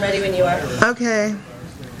Ready when you are. Okay.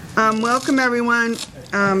 Welcome everyone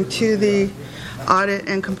to the Audit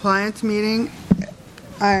and Compliance meeting.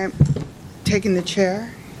 I'm taking the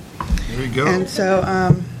chair. There you go. And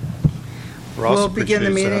so we'll begin the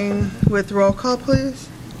meeting with roll call, please.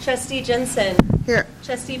 Trustee Jensen. Here.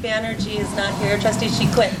 Trustee Banerjee is not here. Trustee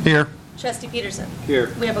Chiquit. Here. Trustee Peterson.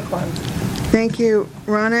 Here. We have a quorum. Thank you,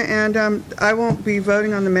 Rana. And I won't be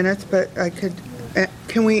voting on the minutes, but I could.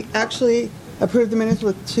 Can we actually approve the minutes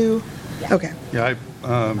with two? Yeah. Okay. Yeah,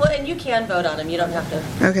 Well, and you can vote on them. You don't have to.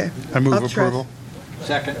 Okay. I move I'll trust. approval.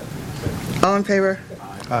 Second. All in favor?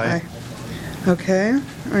 Aye. Okay.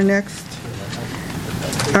 Our next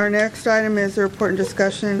item is a report and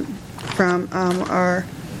discussion from our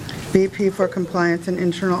VP for Compliance and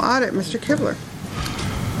Internal Audit, Mr. Kibler.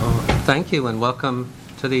 Thank you, and welcome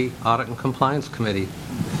to the Audit and Compliance Committee.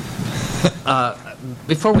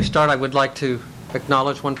 Before we start, I would like to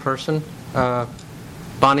acknowledge one person,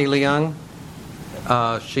 Bonnie Leung.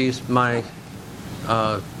 She's my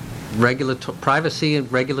privacy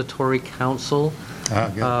and regulatory counsel.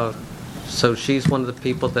 Good. So she's one of the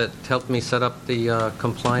people that helped me set up the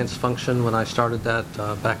compliance function when I started that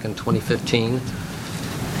back in 2015.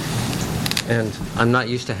 And I'm not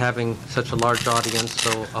used to having such a large audience,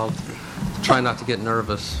 so I'll try not to get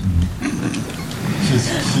nervous.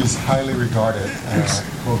 She's highly regarded,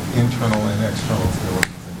 both internal and external to the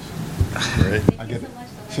organization. Great.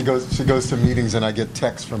 She goes to meetings and I get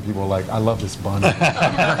texts from people like, I love this Bonnie.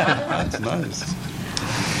 That's nice.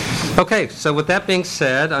 Okay, so with that being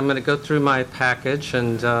said, I'm going to go through my package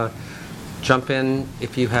and jump in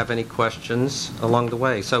if you have any questions along the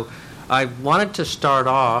way. So I wanted to start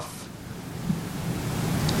off.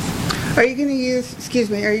 Are you going to use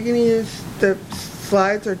the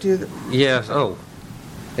slides or do the... Yes, oh,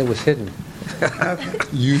 it was hidden. Okay.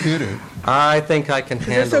 You hit it. I think I can They're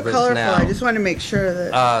handle so this colorful. now. I just want to make sure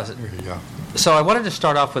that... There you go. So I wanted to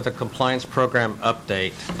start off with a compliance program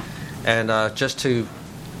update, and just to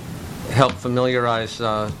help familiarize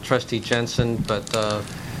Trustee Jensen, but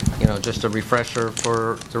just a refresher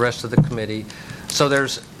for the rest of the committee. So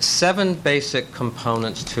there's 7 basic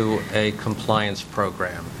components to a compliance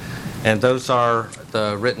program, and those are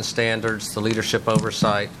the written standards, the leadership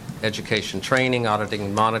oversight, education training, auditing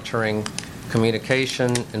and monitoring,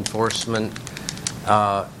 communication, enforcement,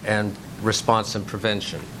 and response and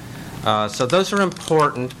prevention. So those are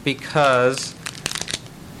important because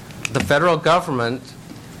the federal government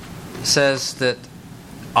says that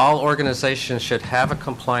all organizations should have a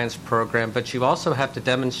compliance program, but you also have to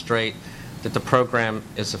demonstrate that the program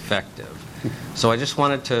is effective. So I just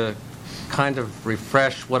wanted to kind of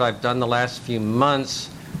refresh what I've done the last few months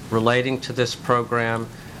relating to this program,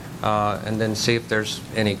 and then see if there's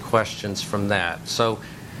any questions from that. So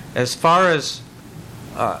as far as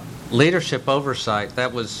leadership oversight,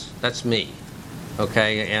 that's me,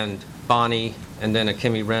 okay, and Bonnie, and then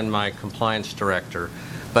Akemi Ren, my compliance director.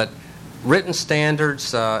 But written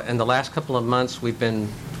standards, in the last couple of months, we've been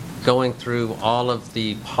going through all of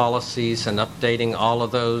the policies and updating all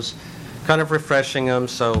of those, kind of refreshing them.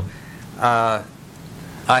 So I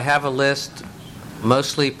have a list,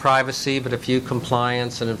 mostly privacy, but a few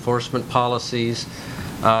compliance and enforcement policies,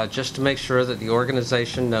 just to make sure that the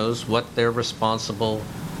organization knows what they're responsible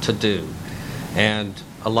to do. And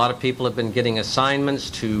a lot of people have been getting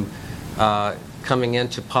assignments to coming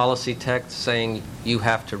into policy text saying you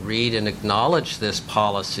have to read and acknowledge this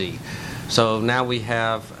policy. So now we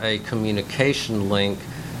have a communication link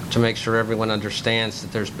to make sure everyone understands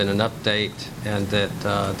that there's been an update and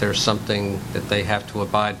that there's something that they have to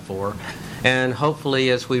abide for. And hopefully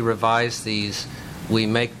as we revise these, we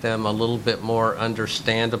make them a little bit more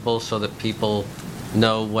understandable so that people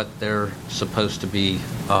know what they're supposed to be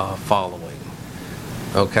following.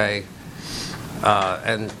 Okay?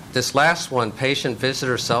 And this last one, patient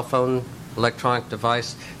visitor cell phone electronic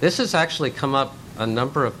device, this has actually come up a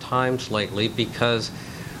number of times lately because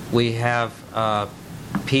we have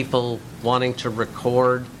people wanting to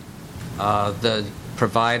record the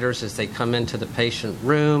providers as they come into the patient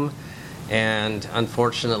room, and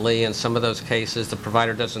unfortunately in some of those cases the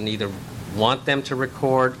provider doesn't either want them to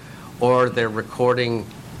record or they're recording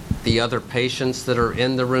the other patients that are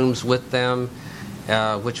in the rooms with them,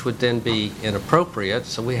 which would then be inappropriate,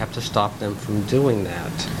 so we have to stop them from doing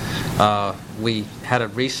that. We had a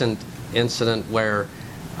recent incident where,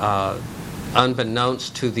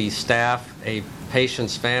 unbeknownst to the staff, a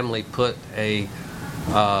patient's family put a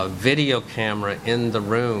video camera in the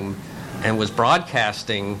room and was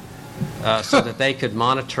broadcasting so that they could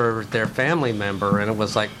monitor their family member, and it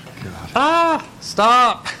was like,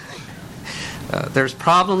 stop! There's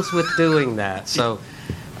problems with doing that. So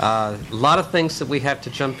A lot of things that we have to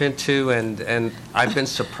jump into, and I've been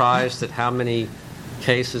surprised at how many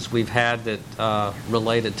cases we've had that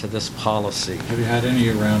related to this policy. Have you had any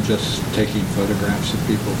around just taking photographs of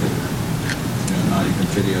people that are, not even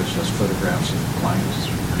videos, just photographs of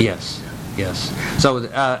clients? Yes, yes. So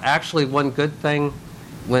actually, one good thing,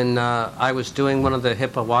 when I was doing one of the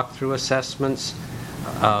HIPAA walkthrough assessments,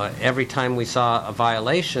 every time we saw a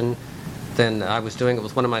violation, then I was doing it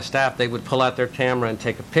with one of my staff, they would pull out their camera and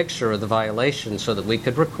take a picture of the violation so that we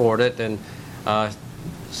could record it. And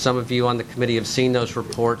some of you on the committee have seen those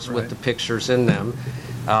reports with the pictures in them.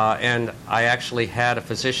 And I actually had a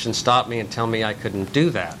physician stop me and tell me I couldn't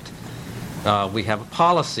do that. We have a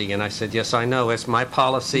policy. And I said, yes, I know, it's my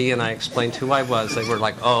policy. And I explained who I was. They were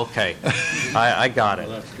like, oh, okay, I got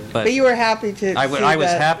it. But you were happy to I was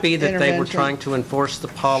that happy that they were intervention. trying to enforce the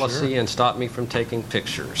policy and stop me from taking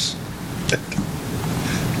pictures.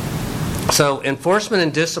 So enforcement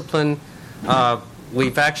and discipline,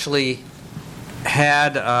 we've actually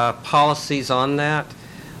had policies on that,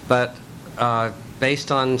 but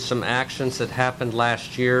based on some actions that happened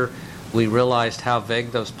last year, we realized how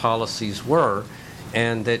vague those policies were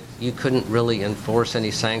and that you couldn't really enforce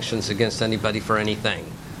any sanctions against anybody for anything.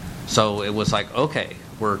 So it was like, okay,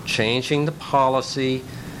 we're changing the policy,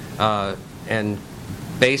 and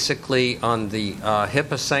basically on the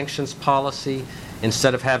HIPAA sanctions policy,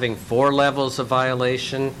 instead of having 4 levels of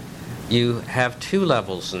violation, you have 2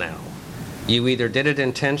 levels now. You either did it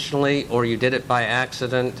intentionally or you did it by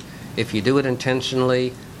accident. If you do it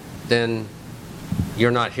intentionally, then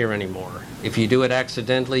you're not here anymore. If you do it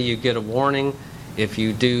accidentally, you get a warning. If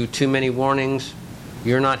you do too many warnings,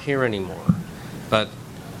 you're not here anymore. But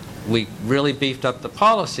we really beefed up the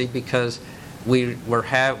policy because we were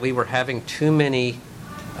having too many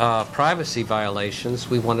privacy violations.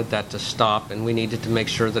 We wanted that to stop, and we needed to make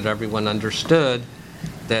sure that everyone understood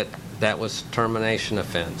that that was termination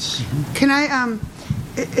offense. Can I,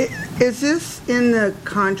 is this in the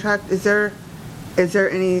contract? Is there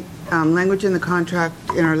any language in the contract,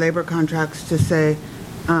 in our labor contracts, to say,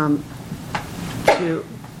 to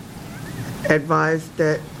advise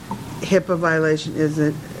that HIPAA violation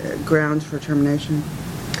isn't grounds for termination?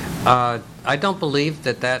 I don't believe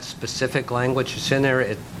that specific language is in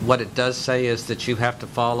there. What it does say is that you have to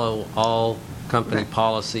follow all company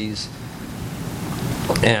policies,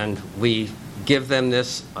 and we give them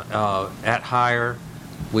this at hire.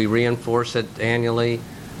 We reinforce it annually.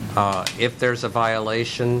 If there's a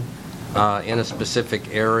violation in a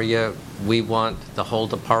specific area, we want the whole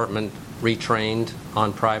department retrained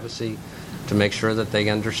on privacy to make sure that they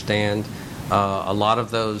understand. A lot of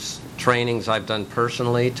those trainings I've done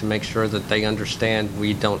personally to make sure that they understand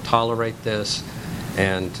we don't tolerate this.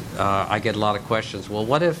 And I get a lot of questions. Well,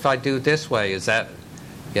 what if I do this way? Is that,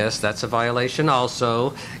 yes, that's a violation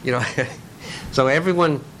also. So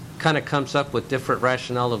everyone kind of comes up with different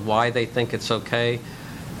rationale of why they think it's okay,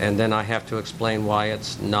 and then I have to explain why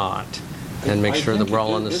it's not, and make sure that we're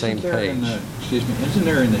all on the same page. Isn't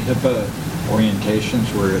there in the HIPAA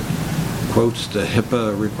orientations where it quotes the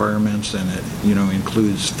HIPAA requirements and it,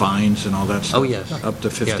 includes fines and all that stuff? Oh, yes. Up to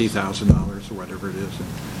 $50,000 or whatever it is in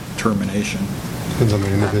termination. Depends on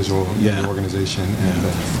the individual and the organization. And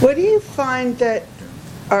What do you find that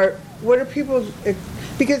what are people's,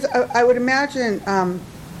 because I would imagine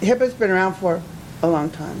HIPAA's been around for a long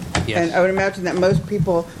time. Yes. And I would imagine that most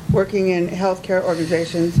people working in healthcare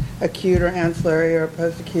organizations, acute or ancillary or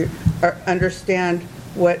post-acute, understand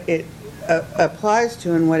what it applies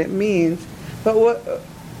to and what it means. But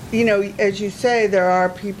as you say, there are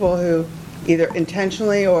people who either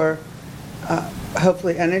intentionally or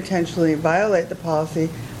hopefully unintentionally violate the policy.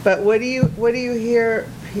 But what do you hear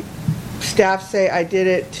staff say? I did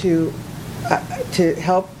it to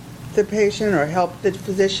help the patient or help the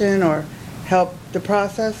physician or help the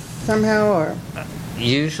process somehow, or?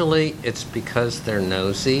 Usually it's because they're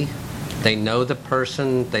nosy. They know the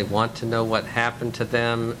person, they want to know what happened to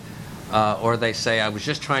them, or they say, I was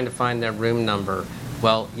just trying to find their room number.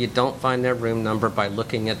 Well, you don't find their room number by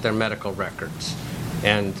looking at their medical records.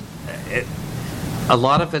 And a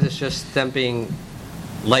lot of it is just them being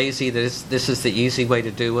lazy. This is the easy way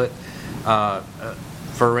to do it.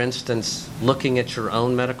 For instance, looking at your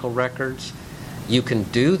own medical records, you can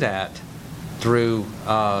do that through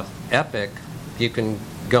Epic. You can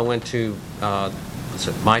go into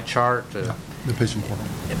MyChart, the patient portal.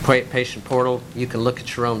 Patient portal. You can look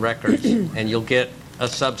at your own records, and you'll get a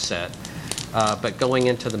subset. But going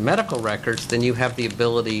into the medical records, then you have the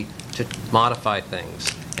ability to modify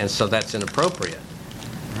things, and so that's inappropriate.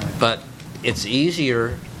 Right. But it's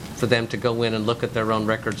easier for them to go in and look at their own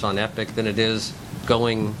records on Epic than it is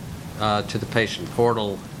going to the patient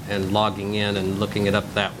portal and logging in and looking it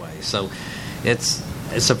up that way. So it's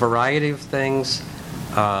a variety of things.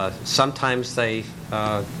 Sometimes they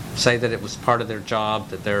say that it was part of their job,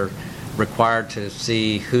 that they're required to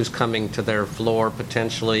see who's coming to their floor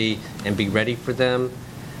potentially and be ready for them.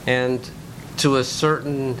 And to a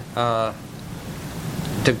certain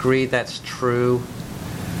degree, that's true,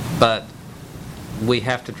 but we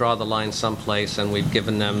have to draw the line someplace, and we've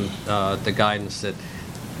given them the guidance that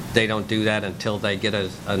they don't do that until they get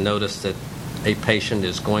a notice that a patient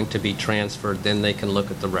is going to be transferred. Then they can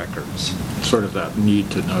look at the records. Sort of that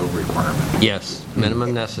need-to-know requirement. Yes,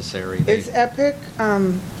 minimum necessary. Is Epic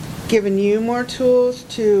giving you more tools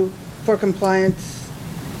for compliance?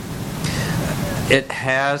 It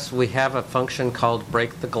has. We have a function called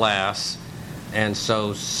Break the Glass, and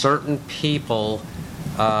so certain people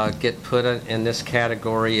get put in this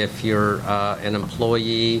category if you're an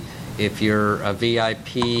employee, if you're a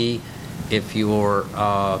VIP, if you're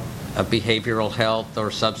a behavioral health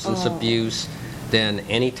or substance abuse. Then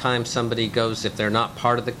anytime somebody goes, if they're not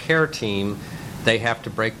part of the care team, they have to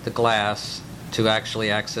break the glass to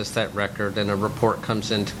actually access that record, and a report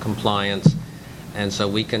comes into compliance. And so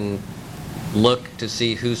we can look to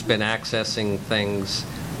see who's been accessing things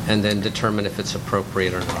and then determine if it's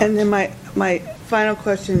appropriate or not. And then my final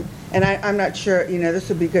question, and I'm not sure, this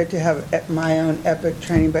would be good to have my own Epic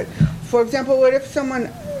training, but for example, what if someone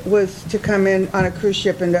was to come in on a cruise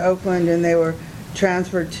ship into Oakland and they were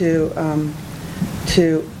transferred to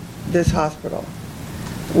this hospital?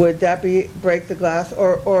 Would that be break the glass?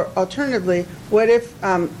 Or alternatively, what if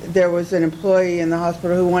there was an employee in the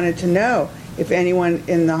hospital who wanted to know if anyone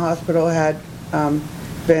in the hospital had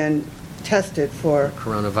been tested for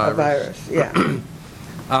coronavirus? A virus?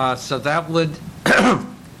 Yeah. So that would,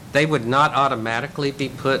 they would not automatically be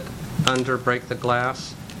put under break the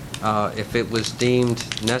glass. If it was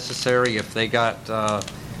deemed necessary, if they got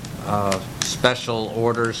special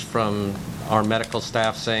orders from our medical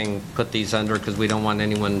staff saying put these under because we don't want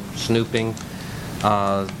anyone snooping,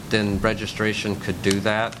 then registration could do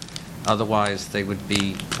that. Otherwise, they would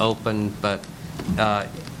be open, but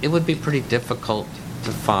it would be pretty difficult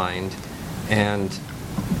to find. And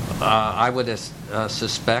I would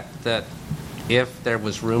suspect that if there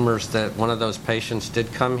was rumors that one of those patients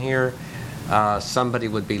did come here, somebody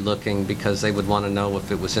would be looking because they would want to know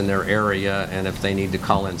if it was in their area and if they need to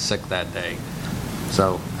call in sick that day.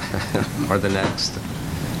 So, or the next.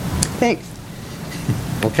 Thanks.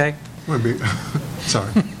 Okay.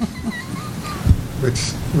 Sorry.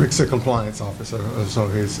 Rick's a compliance officer, so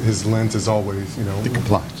his lens is always, The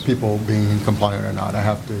compliance. people being compliant or not. I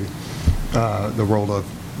have to, the role of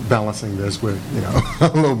balancing this with,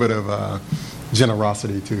 a little bit of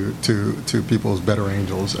generosity to people's better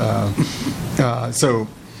angels. So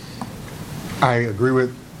I agree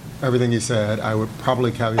with everything you said. I would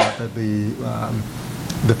probably caveat that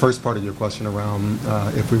the first part of your question around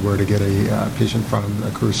if we were to get a patient from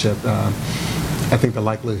a cruise ship, I think the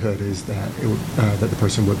likelihood is that that the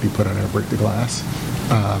person would be put on a break the glass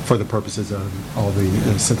for the purposes of all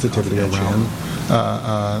the sensitivity around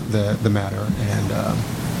the matter,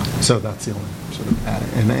 and so that's the only sort of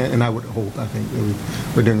added. And I would hope, I think that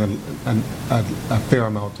we're doing a fair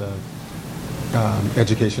amount of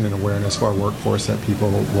education and awareness for our workforce that people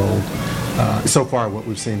will. So far, what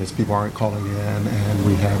we've seen is people aren't calling in, and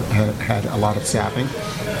we have had a lot of staffing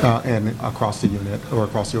and across the unit or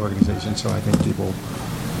across the organization. So I think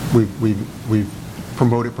we've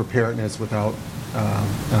promoted preparedness without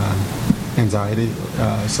anxiety.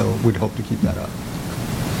 So we'd hope to keep that up.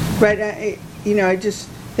 Right. I just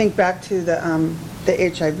think back to the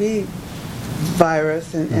HIV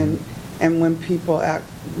virus and when people act,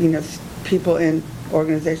 people in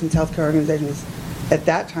organizations, healthcare organizations, at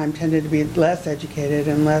that time tended to be less educated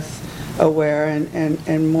and less aware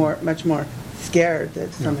and much more scared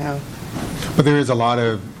that somehow. But there is a lot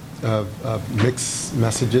of mixed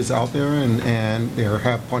messages out there, and there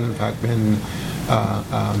have, in fact, been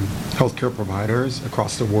healthcare providers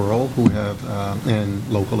across the world who have, and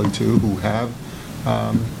locally too, who have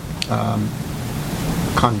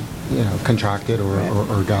contracted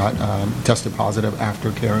or got tested positive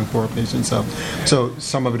after caring for a patient. So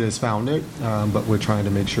some of it is founded, but we're trying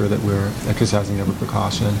to make sure that we're exercising every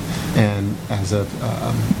precaution. And as of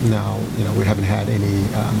now, we haven't had any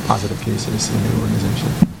positive cases in the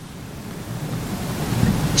organization.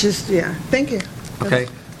 Thank you. Okay.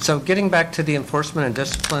 So getting back to the enforcement and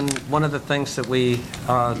discipline, one of the things that we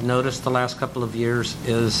noticed the last couple of years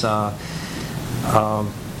is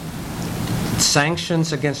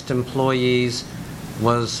sanctions against employees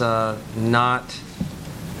was not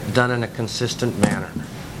done in a consistent manner.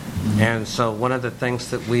 And so one of the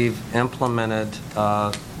things that we've implemented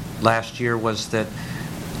last year was that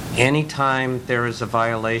anytime there is a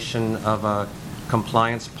violation of a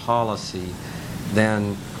compliance policy,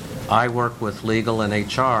 then I work with legal and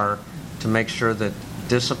HR to make sure that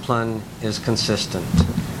discipline is consistent.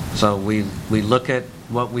 So we look at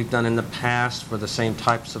what we've done in the past for the same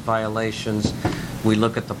types of violations. We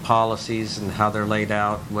look at the policies and how they're laid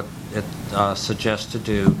out, what it suggests to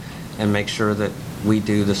do, and make sure that we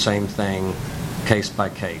do the same thing case by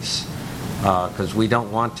case. Because we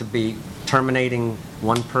don't want to be terminating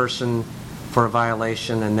one person for a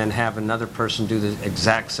violation and then have another person do the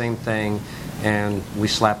exact same thing and we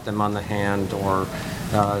slap them on the hand or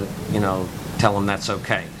tell them that's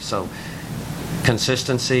okay. So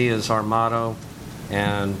consistency is our motto,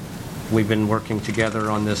 and we've been working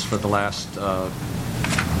together on this for the last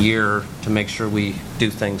year to make sure we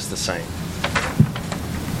do things the same.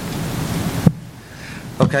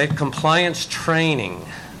 Okay, compliance training.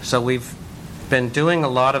 So we've been doing a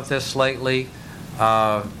lot of this lately.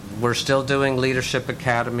 We're still doing Leadership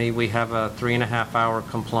Academy. We have a 3.5-hour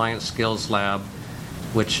compliance skills lab,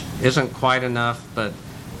 which isn't quite enough, but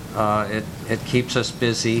it keeps us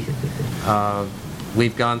busy.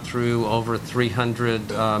 We've gone through over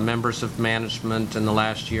 300 members of management in the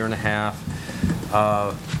last year and a half.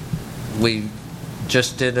 We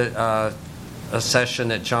just did a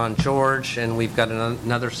session at John George, and we've got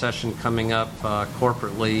another session coming up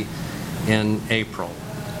corporately in April.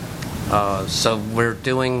 So we're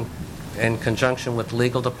doing, in conjunction with the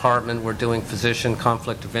legal department, we're doing physician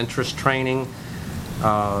conflict of interest training,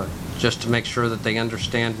 just to make sure that they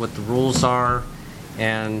understand what the rules are,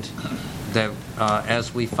 and that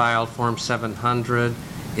as we file Form 700,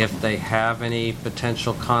 if they have any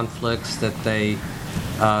potential conflicts, that they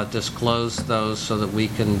disclose those so that we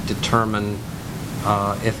can determine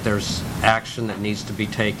if there's action that needs to be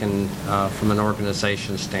taken from an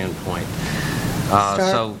organization standpoint.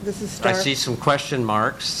 So I see some question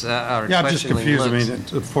marks. I'm just confused. Looks. I mean,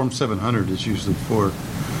 the Form 700 is usually for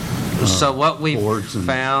so what we've boards and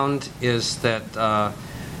found is that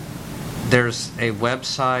there's a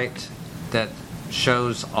website that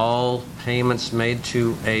shows all payments made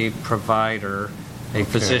to a provider, a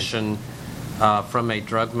physician, from a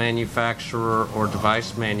drug manufacturer or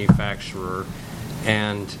device manufacturer.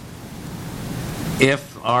 And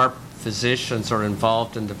if our physicians are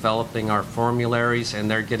involved in developing our formularies and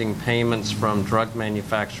they're getting payments from drug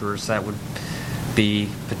manufacturers, that would be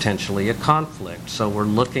potentially a conflict. So we're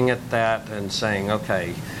looking at that and saying,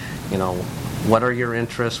 okay, what are your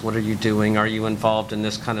interests? What are you doing? Are you involved in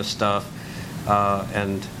this kind of stuff?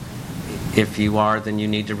 And if you are, then you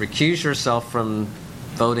need to recuse yourself from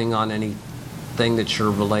voting on anything that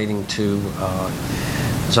you're relating to.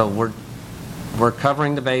 So we're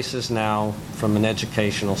covering the bases now from an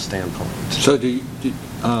educational standpoint. So the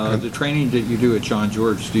training that you do at John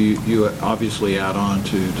George, do you obviously add on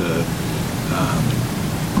to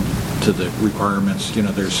the requirements?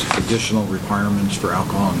 There's additional requirements for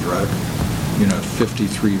alcohol and drug.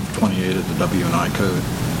 5328 of the W&I code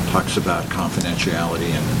talks about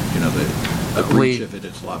confidentiality, and the breach of it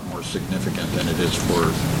is a lot more significant than it is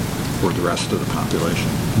for the rest of the population.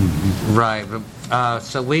 Mm-hmm. Right.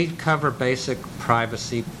 So we cover basic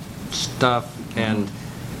privacy stuff, and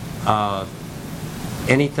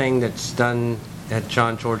anything that's done at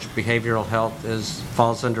John George Behavioral Health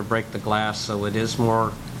falls under Break the Glass, so it is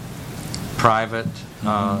more private.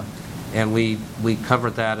 And we cover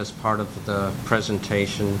that as part of the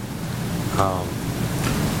presentation.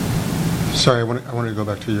 Sorry, I wanted to go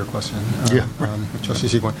back to your question, Trustee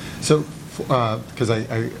Seguin. So, because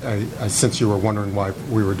I since you were wondering why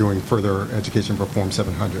we were doing further education for Form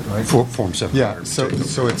 700, right? For Form 700. Yeah,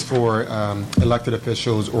 so it's for elected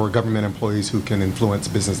officials or government employees who can influence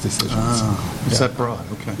business decisions. Is that broad?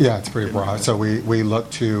 Okay. Yeah, it's pretty broad. So we look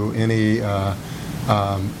to any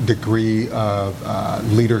degree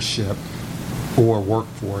of leadership or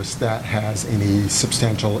workforce that has any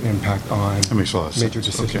substantial impact on That makes a lot of sense. major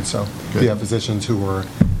decisions. Okay. So Good. you have physicians who are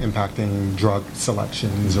impacting drug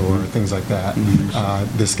selections or things like that.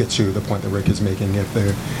 This gets you the point that Rick is making. If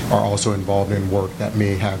they are also involved in work that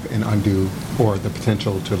may have an undue or the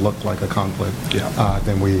potential to look like a conflict,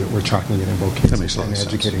 then we're tracking it in both cases That makes a lot and of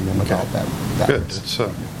sense. educating them about that. Good. risk.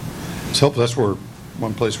 It's helpful. That's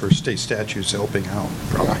one place where state statute's helping out,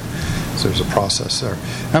 probably. So there's a process there.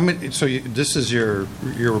 This is you're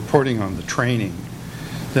reporting on the training.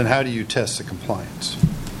 Then how do you test the compliance?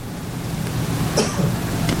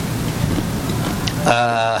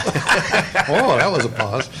 Oh, that was a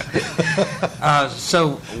pause.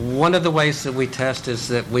 So one of the ways that we test is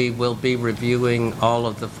that we will be reviewing all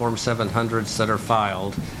of the Form 700s that are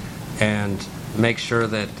filed. and make sure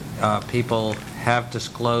that people have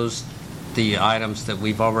disclosed the items that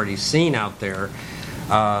we've already seen out there,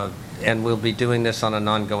 and we'll be doing this on an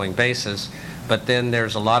ongoing basis. But then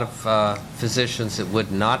there's a lot of physicians that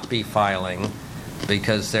would not be filing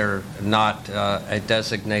because they're not a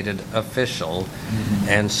designated official,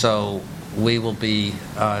 and so we will be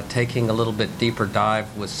taking a little bit deeper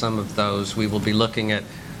dive with some of those. We will be looking at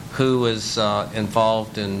who is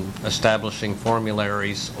involved in establishing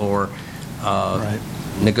formularies or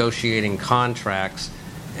negotiating contracts,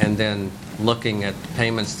 and then looking at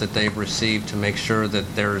payments that they've received to make sure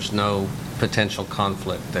that there's no potential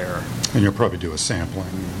conflict there. And you'll probably do a sampling.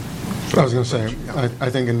 I was going to say, I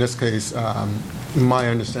think in this case, my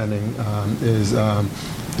understanding is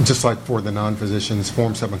just like for the non-physicians,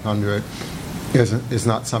 Form 700 is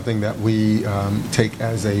not something that we take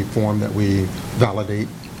as a form that we validate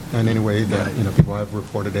in any way that people have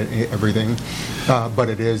reported everything, but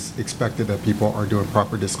it is expected that people are doing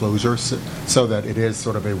proper disclosures so that it is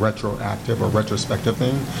sort of a retroactive or retrospective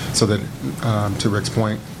thing, so that to Rick's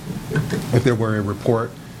point, if there were a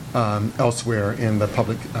report elsewhere in the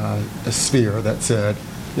public sphere that said,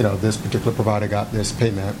 this particular provider got this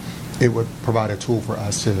payment, it would provide a tool for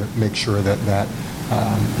us to make sure that that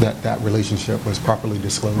relationship was properly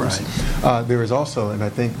disclosed. Right. There is also, and I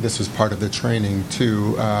think this was part of the training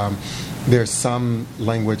too, there's some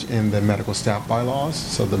language in the medical staff bylaws,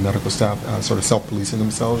 so the medical staff sort of self-policing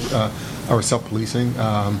themselves, or self-policing,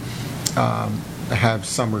 have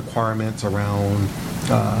some requirements around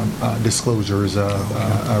disclosures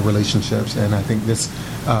of relationships, and I think this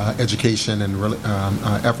education and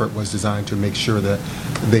effort was designed to make sure that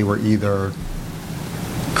they were either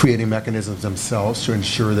creating mechanisms themselves to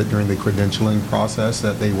ensure that during the credentialing process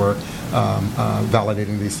that they were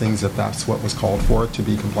validating these things if that's what was called for to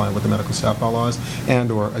be compliant with the medical staff bylaws,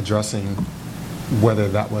 and or addressing whether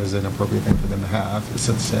that was an appropriate thing for them to have,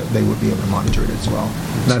 since they would be able to monitor it as well.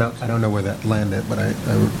 And I don't know where that landed, but I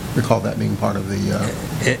recall that being part of the...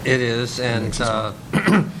 It is, and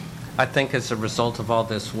I think as a result of all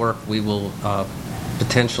this work, we will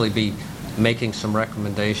potentially be making some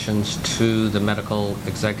recommendations to the Medical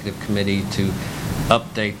Executive Committee to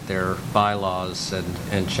update their bylaws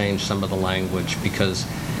and change some of the language, because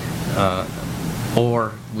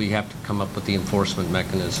or we have to come up with the enforcement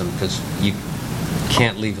mechanism, because you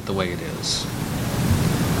can't leave it the way it is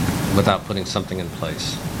without putting something in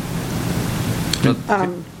place.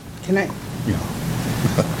 Can I? Yeah.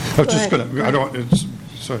 I was just going to,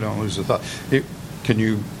 so I don't lose the thought. Can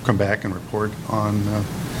you come back and report on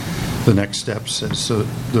the next steps as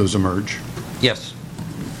those emerge? Yes.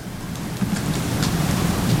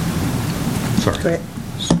 Sorry. Great.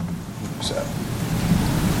 So.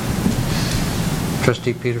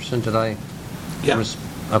 Trustee Peterson, did I? Yeah.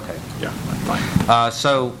 Okay. Yeah, I'm fine.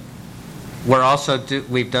 So we're also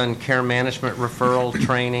we've done care management referral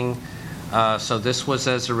training. So this was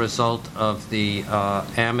as a result of the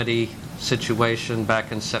Amity situation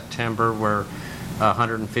back in September, where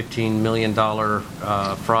 $115 million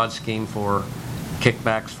fraud scheme for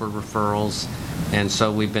kickbacks for referrals. And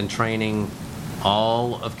so we've been training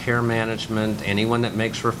all of care management, anyone that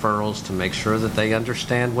makes referrals, to make sure that they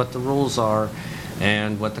understand what the rules are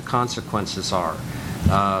and what the consequences are.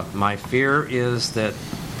 My fear is that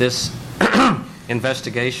this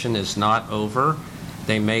investigation is not over.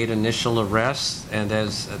 They made initial arrests, and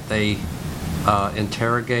as they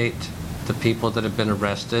interrogate the people that have been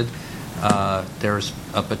arrested, there's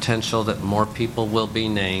a potential that more people will be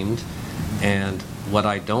named. And what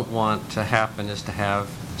I don't want to happen is to have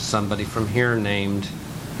somebody from here named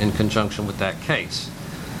in conjunction with that case,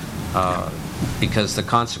 because the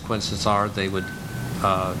consequences are they would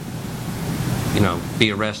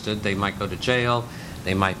be arrested, they might go to jail,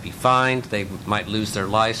 they might be fined, they might lose their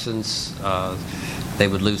license, they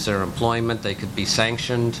would lose their employment, they could be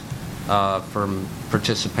sanctioned from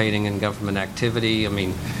participating in government activity. I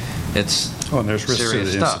mean, it's and there's risk to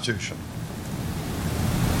serious the stuff. institution.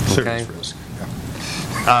 Okay. Serious risk.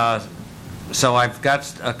 Yeah. So I've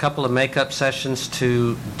got a couple of makeup sessions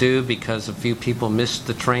to do because a few people missed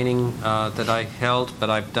the training that I held, but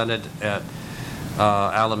I've done it at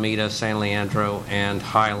Alameda, San Leandro, and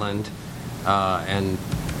Highland, and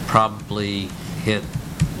probably hit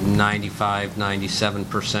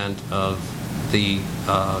 95-97% of the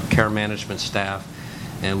care management staff,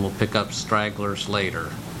 and we'll pick up stragglers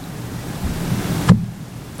later.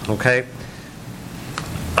 Okay?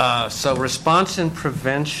 So response and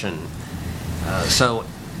prevention. So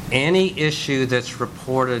any issue that's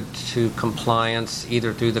reported to compliance,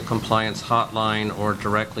 either through the compliance hotline or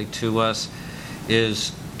directly to us,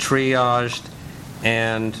 is triaged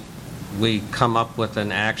and we come up with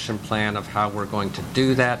an action plan of how we're going to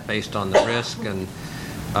do that based on the risk and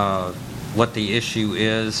what the issue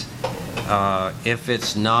is. If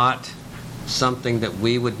it's not something that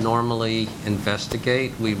we would normally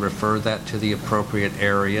investigate, we refer that to the appropriate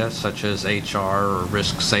area, such as HR or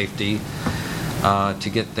risk safety, to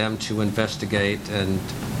get them to investigate, and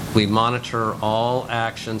we monitor all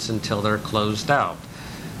actions until they're closed out.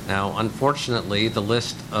 Now, unfortunately, the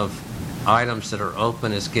list of items that are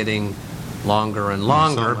open is getting longer and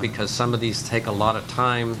longer because some of these take a lot of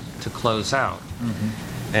time to close out.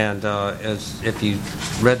 And as if you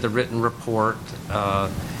read the written report,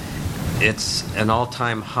 it's an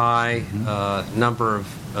all-time high number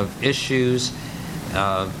of issues.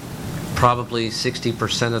 Probably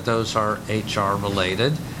 60% of those are HR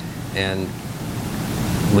related, and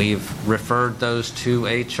we've referred those to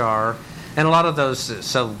HR. And a lot of those,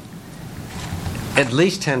 so at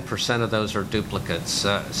least 10% of those are duplicates.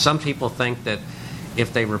 Some people think that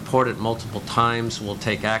if they report it multiple times, we'll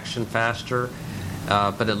take action faster.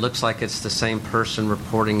 But it looks like it's the same person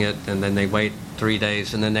reporting it, and then they wait 3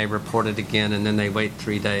 days, and then they report it again, and then they wait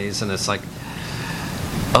 3 days, and it's like,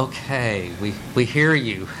 okay, we hear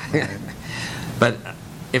you. But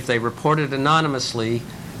if they report it anonymously,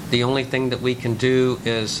 the only thing that we can do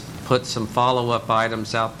is put some follow-up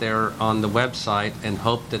items out there on the website and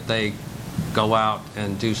hope that they go out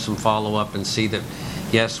and do some follow-up and see that,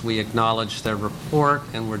 yes, we acknowledge their report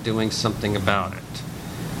and we're doing something about it.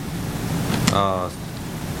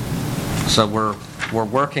 So we're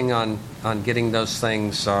working on getting those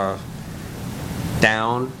things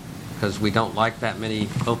down, because we don't like that many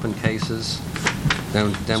open cases.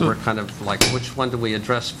 Then So- we're kind of like, which one do we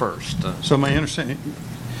address first? So my understanding,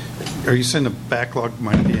 are you saying the backlog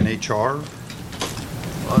might be in HR?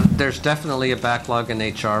 There's definitely a backlog in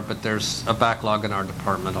HR, but there's a backlog in our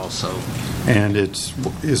department also. And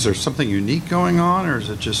is there something unique going on, or is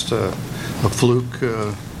it just a fluke?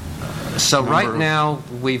 So right number of- now,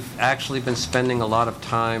 we've actually been spending a lot of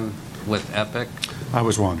time with Epic, I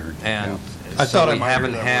was wondering. and I so thought I we might hear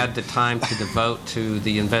haven't that had the time to devote to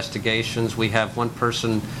the investigations. We have one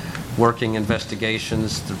person working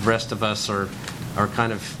investigations. The rest of us are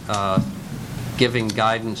kind of giving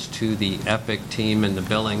guidance to the Epic team and the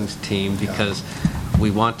billings team, because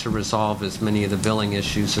we want to resolve as many of the billing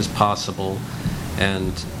issues as possible.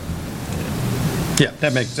 And Yeah,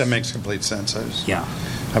 that makes complete sense.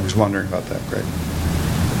 I was wondering about that. Great.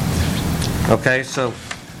 Okay, so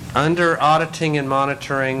under auditing and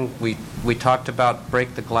monitoring, we talked about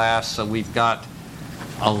break the glass, so we've got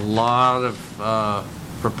a lot of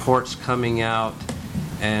reports coming out,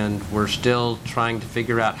 and we're still trying to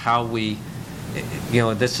figure out how we,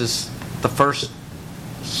 this is the first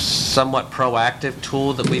somewhat proactive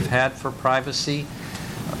tool that we've had for privacy,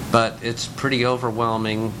 but it's pretty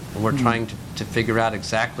overwhelming. We're trying to figure out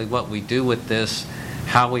exactly what we do with this,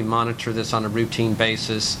 how we monitor this on a routine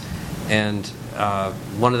basis, and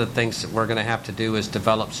one of the things that we're going to have to do is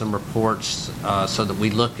develop some reports so that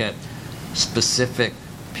we look at specific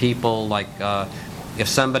people, like if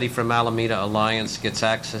somebody from Alameda Alliance gets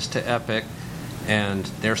access to Epic and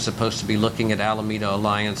they're supposed to be looking at Alameda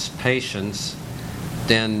Alliance patients,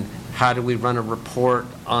 then how do we run a report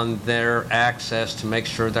on their access to make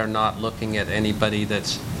sure they're not looking at anybody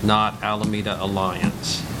that's not Alameda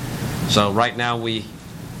Alliance? So right now we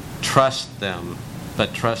trust them,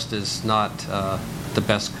 but trust is not the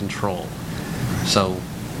best control. So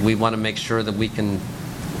we want to make sure that we can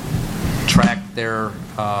track their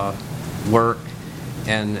work,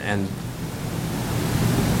 and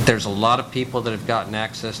there's a lot of people that have gotten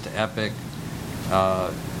access to Epic.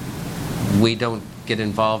 We don't get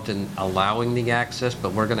involved in allowing the access,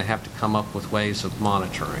 but we're going to have to come up with ways of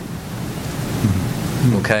monitoring.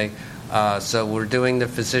 Okay, so we're doing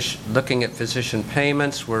looking at physician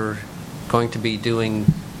payments. We're going to be doing,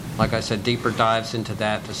 like I said, deeper dives into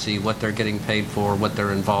that to see what they're getting paid for, what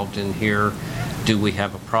they're involved in here. Do we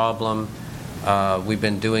have a problem? We've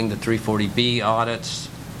been doing the 340B audits.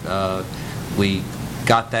 We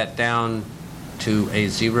got that down to a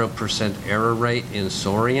 0% error rate in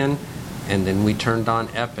Sorian, and then we turned on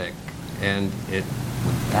Epic, and it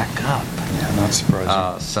went back up. Yeah, not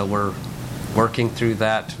surprising. So we're working through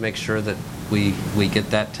that to make sure that we get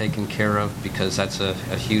that taken care of, because that's a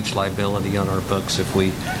huge liability on our books if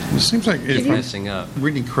we It seems like, keep if I'm messing up.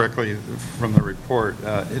 reading correctly from the report,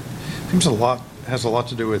 it seems has a lot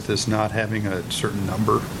to do with this not having a certain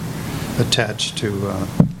number attached to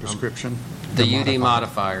prescription. The UD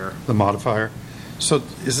modifier. The modifier. So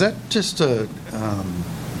is that just a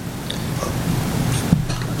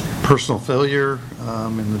personal failure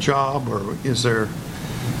in the job, or is there,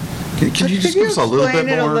 Can you just Could give us a little bit more? explain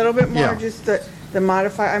it a little bit more, Yeah. just the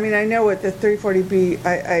modifier? I mean, I know with the 340B,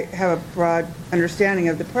 I have a broad understanding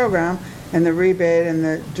of the program and the rebate and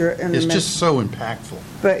It's just so impactful.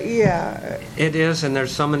 But yeah, It is, and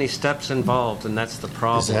there's so many steps involved, and that's the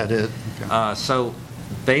problem. Is that it? Okay. So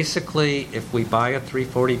basically, if we buy a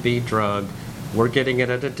 340B drug, we're getting it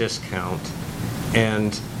at a discount,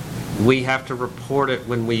 and we have to report it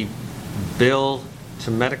when we bill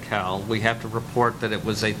to Medi-Cal. We have to report that it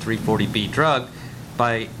was a 340B drug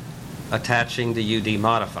by attaching the UD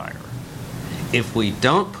modifier. If we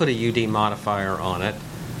don't put a UD modifier on it,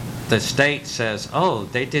 the state says, oh,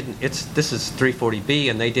 this is 340B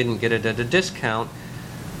and they didn't get it at a discount,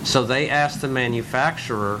 so they ask the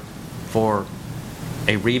manufacturer for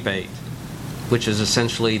a rebate, which is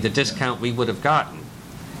essentially the discount we would have gotten.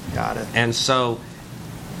 Got it. And so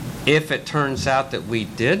if it turns out that we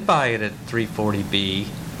did buy it at 340B,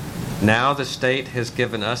 now the state has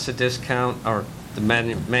given us a discount, or the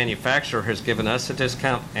manufacturer has given us a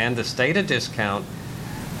discount and the state a discount,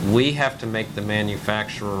 we have to make the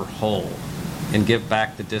manufacturer whole and give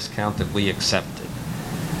back the discount that we accepted.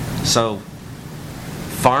 So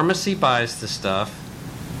pharmacy buys the stuff,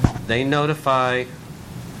 they notify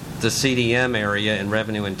the CDM area in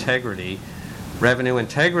Revenue Integrity. Revenue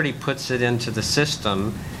Integrity puts it into the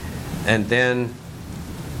system, and then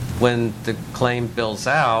when the claim bills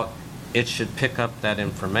out, it should pick up that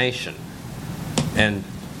information and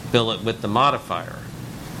bill it with the modifier.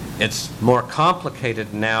 It's more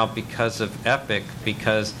complicated now because of Epic,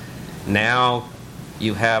 because now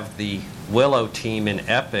you have the Willow team in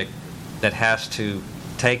Epic that has to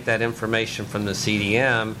take that information from the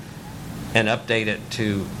CDM and update it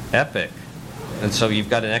to Epic. And so you've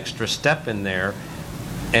got an extra step in there,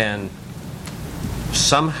 and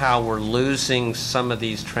somehow we're losing some of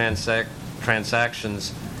these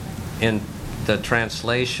transactions in the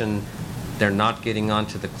translation. They're not getting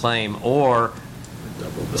onto the claim, or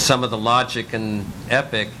some of the logic in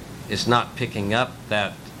Epic is not picking up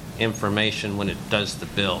that information when it does the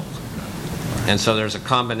bill. And so there's a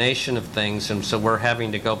combination of things, and so we're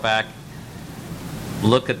having to go back,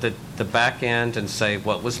 look at the back end and say,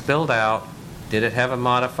 what was billed out? Did it have a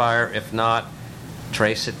modifier? If not,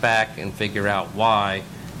 trace it back and figure out why,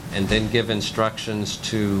 and then give instructions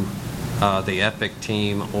to the Epic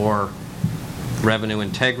team or Revenue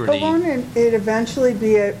Integrity. but won't it eventually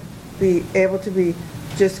be able to be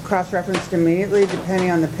just cross-referenced immediately,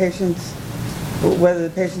 depending on the patient's, whether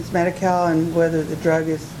the patient's Medi-Cal and whether the drug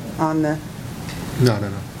is on the...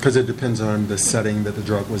 No, because it depends on the setting that the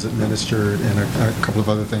drug was administered and a couple of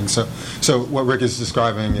other things. So what Rick is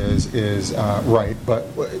describing is right, but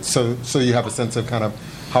so you have a sense of kind of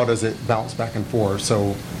how does it bounce back and forth.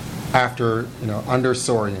 So after, under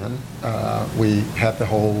Sorian, we had the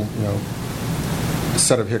whole,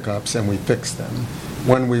 set of hiccups and we fixed them.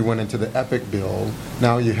 When we went into the Epic bill,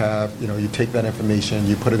 now you have, you take that information,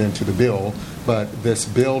 you put it into the bill, but this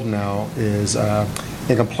build now is an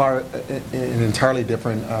entirely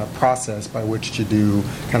different process by which to do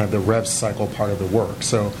kind of the rev cycle part of the work.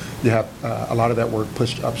 So you have a lot of that work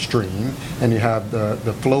pushed upstream, and you have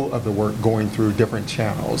the flow of the work going through different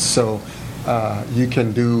channels. So you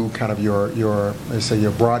can do kind of your let's say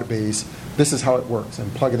your broad base, this is how it works,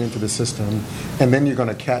 and plug it into the system, and then you're going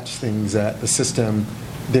to catch things that the system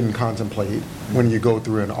didn't contemplate when you go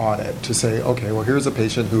through an audit to say, okay, well, here's a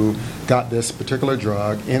patient who got this particular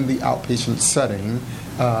drug in the outpatient setting,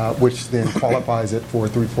 which then qualifies it for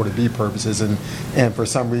 340B purposes, and for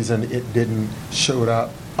some reason it didn't show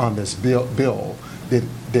up on this bill. Did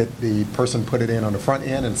the person put it in on the front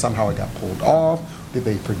end and somehow it got pulled off? Did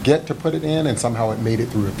they forget to put it in and somehow it made it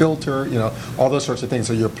through a filter? All those sorts of things.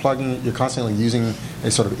 So you're constantly using a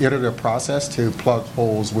sort of iterative process to plug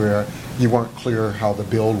holes where you weren't clear how the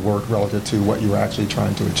build worked relative to what you were actually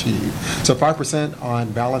trying to achieve. So 5%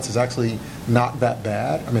 on balance is actually not that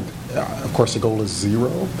bad. I mean, of course, the goal is 0.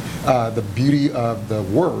 The beauty of the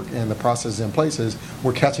work and the process in place is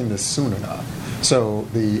we're catching this soon enough. So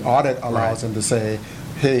the audit allows them to say,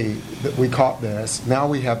 hey, we caught this. Now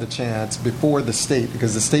we have the chance before the state,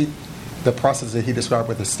 because the state, the process that he described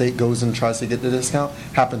where the state goes and tries to get the discount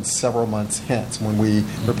happens several months hence when we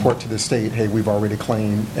report to the state, hey, we've already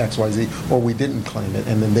claimed XYZ, or we didn't claim it,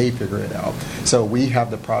 and then they figure it out. So we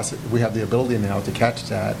have the process, we have the ability now to catch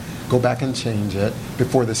that, go back and change it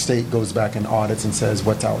before the state goes back and audits and says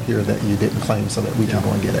what's out here that you didn't claim, so that we can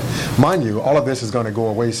go and get it. Mind you, all of this is going to go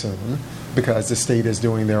away soon, because the state is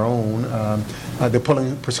doing their own. They're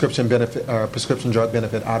pulling prescription drug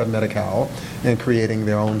benefit out of Medi-Cal and creating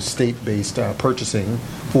their own state-based purchasing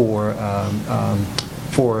for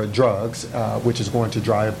for drugs, which is going to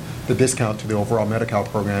drive the discount to the overall Medi-Cal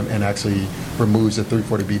program and actually removes the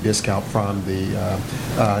 340B discount from the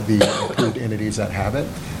approved entities that have it.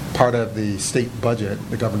 Part of the state budget,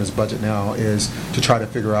 the governor's budget now, is to try to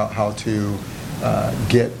figure out how to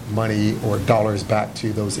get money or dollars back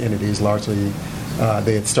to those entities. Largely,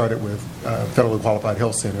 they had started with federally qualified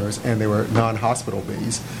health centers, and they were non-hospital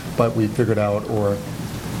based, but we figured out, or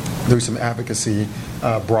through some advocacy,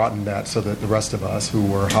 broadened that so that the rest of us who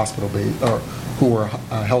were hospital-based or who were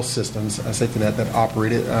health systems, safety net that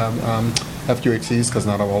operated FQHCs, because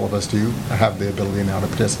not all of us do have the ability now to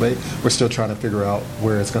participate. We're still trying to figure out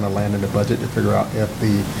where it's going to land in the budget to figure out if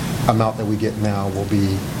the amount that we get now will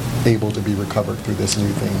be able to be recovered through this new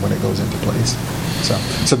thing when it goes into place.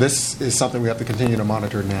 So this is something we have to continue to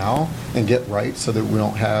monitor now and get right so that we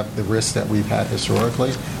don't have the risks that we've had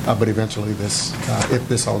historically. But eventually this, if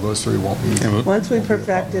this all goes through, won't be. Once we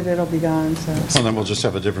perfect it, it'll be gone, so. Well, then we'll just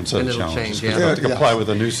have a different set And of it'll challenges. change, yeah. We'll have to comply with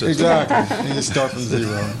a new system. Exactly. You just start from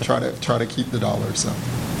zero. Try to keep the dollars. So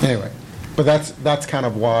anyway, but that's kind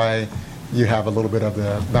of why you have a little bit of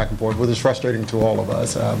the back and forth, which is frustrating to all of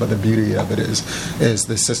us. But the beauty of it is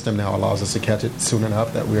the system now allows us to catch it soon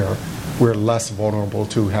enough that we're less vulnerable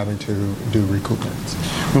to having to do recoupments.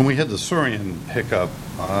 When we had the Sorian hiccup,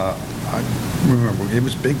 I remember it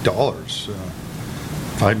was big dollars,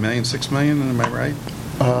 $5 million, $6 million. Am I right?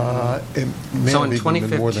 It may So in have even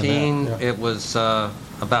been more than that, 2015, yeah. it was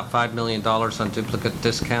about $5 million on duplicate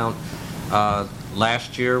discount.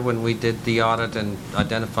 Last year, when we did the audit and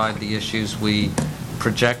identified the issues, we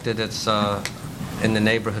projected it's in the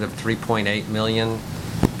neighborhood of 3.8 million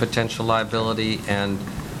potential liability, and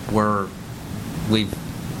we're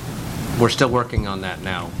still working on that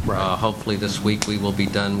now. Right. Hopefully this week we will be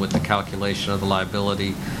done with the calculation of the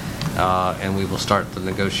liability, and we will start the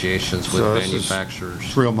negotiations with So this is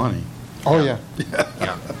manufacturers. real money. Oh, yeah.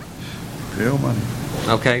 Yeah. Real money.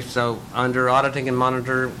 Okay, so under auditing and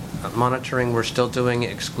monitoring, we're still doing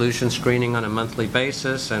exclusion screening on a monthly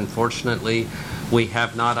basis, and fortunately, we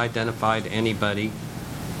have not identified anybody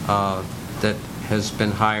that has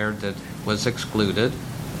been hired that was excluded.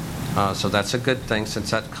 So that's a good thing,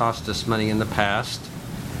 since that cost us money in the past.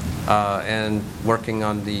 And working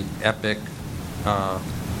on the EPIC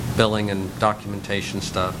billing and documentation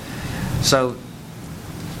stuff. So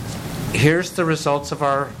here's the results of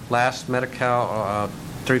our last Medi-Cal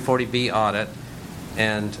 340B audit.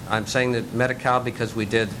 And I'm saying that Medi-Cal because we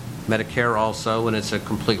did Medicare also, and it's a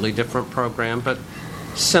completely different program, but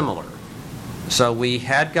similar. So we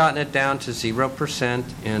had gotten it down to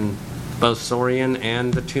 0% in both Sorian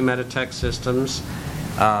and the two Meditech systems.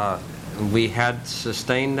 We had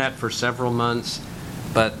sustained that for several months,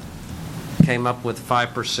 but came up with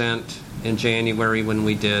 5% in January when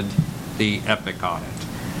we did the EPIC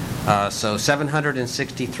audit. So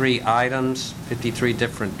 763 items, 53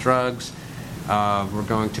 different drugs. We're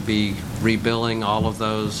going to be rebilling all of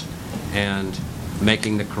those and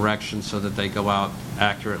making the corrections so that they go out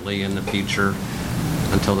accurately in the future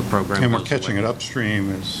until the program And we're goes catching away. it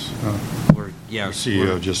upstream, as Yeah, the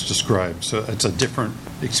CEO just described. So it's a different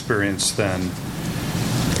experience than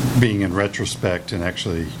being in retrospect and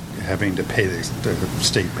actually having to pay the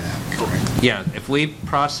state back. Right? Yeah, if we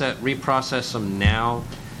reprocess them now,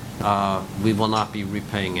 we will not be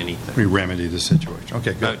repaying anything. We remedy the situation.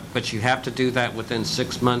 Okay, good. But you have to do that within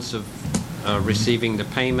 6 months of receiving the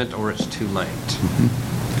payment, or it's too late.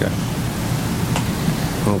 Okay.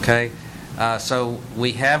 Okay? So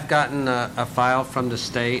we have gotten a file from the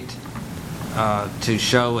state to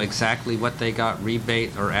show exactly what they got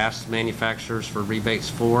rebate or asked manufacturers for rebates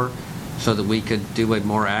for, so that we could do a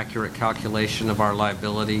more accurate calculation of our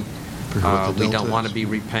liability. We don't want to be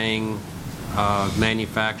repaying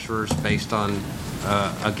manufacturers based on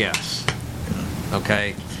a guess.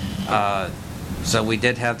 Okay? So we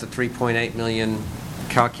did have the 3.8 million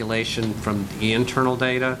calculation from the internal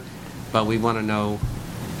data, but we want to know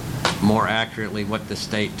more accurately what the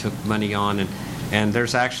state took money on. And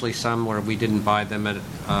there's actually some where we didn't buy them at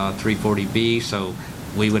 340B, so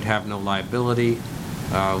we would have no liability.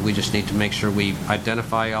 We just need to make sure we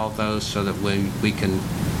identify all those so that we can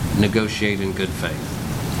negotiate in good faith.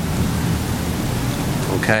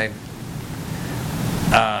 Okay?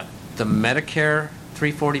 The Medicare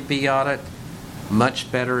 340B audit,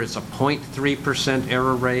 much better. It's a 0.3%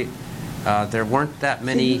 error rate. There weren't that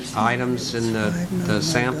many items in the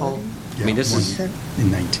sample. I mean, this is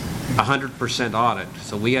In 19. 100% audit.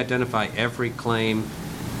 So we identify every claim,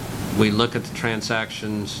 we look at the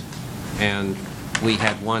transactions, and we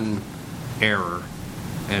had one error.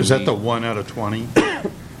 And Is that the 1 out of 20?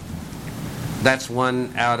 That's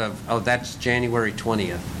one out of, that's January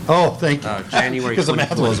 20th. Oh, thank you. January Because the math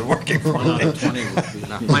 2020. wasn't working for One out me. of 20 would be.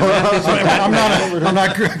 No, my math is I'm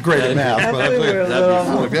not great at math, but I Hopefully we're a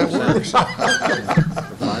little- think that works.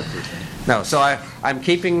 5%. No, so I'm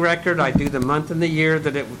keeping record. I do the month and the year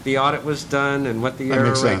that the audit was done and what the That error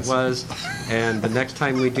makes rate sense. was. And the next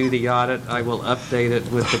time we do the audit, I will update it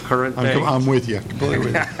with the current date. I'm with you,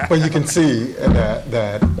 completely with you. Well, you can see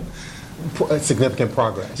that significant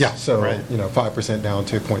progress. Yeah, So, right. 5% down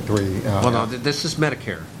to 0.3. Well, no, this is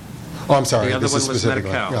Medicare. Oh, I'm sorry. the other This is one was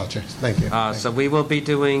specifically. Medi-Cal. Gotcha. Thank you. So we will be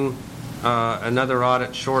doing another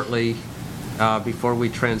audit shortly before we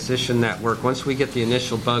transition that work. Once we get the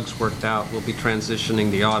initial bugs worked out, we'll be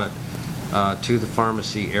transitioning the audit to the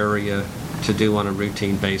pharmacy area to do on a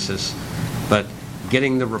routine basis. But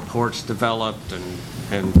getting the reports developed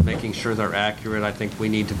and making sure they're accurate, I think we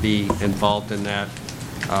need to be involved in that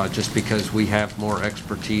just because we have more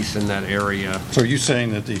expertise in that area. So are you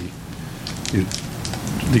saying that the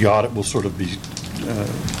audit will sort of be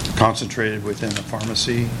concentrated within the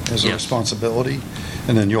pharmacy as a Yes. responsibility?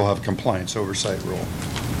 And then you'll have a compliance oversight role?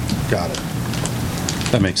 Got it.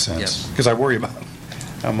 That makes sense. Yes. Because I worry about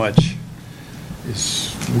how much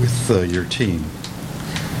is with your team.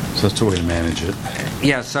 So that's the way to manage it.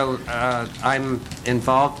 Yeah, so I'm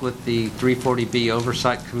involved with the 340B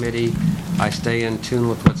Oversight Committee. I stay in tune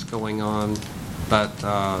with what's going on, but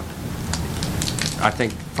I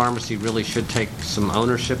think pharmacy really should take some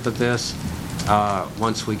ownership of this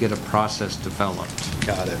once we get a process developed.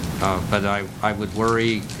 Got it. But I would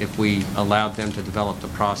worry if we allowed them to develop the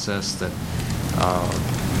process that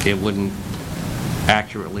it wouldn't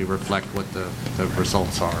accurately reflect what the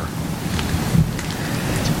results are.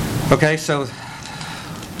 Okay, so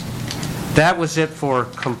that was it for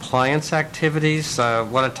compliance activities. I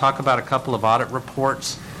want to talk about a couple of audit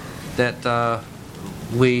reports that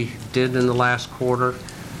we did in the last quarter.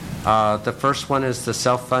 The first one is the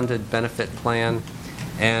self-funded benefit plan,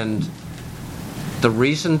 and the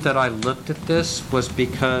reason that I looked at this was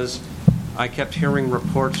because I kept hearing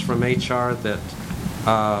reports from HR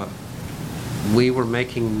that we were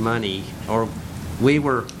making money, or we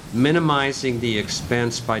were minimizing the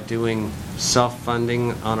expense by doing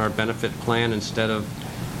self-funding on our benefit plan instead of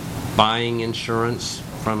buying insurance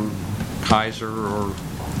from Kaiser or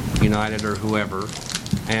United or whoever.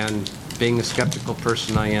 And being the skeptical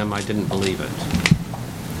person I am, I didn't believe it.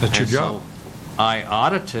 That's your And job. so I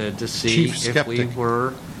audited to see Chief if we skeptic.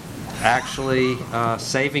 were actually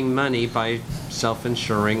saving money by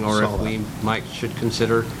self-insuring, or Saw if we should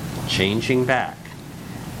consider changing back.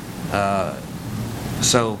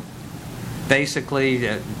 So basically,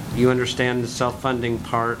 you understand the self-funding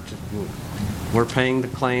part. We're paying the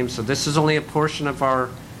claims. So this is only a portion of our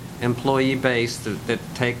employee base that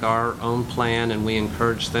take our own plan, and we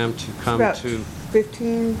encourage them to come About to,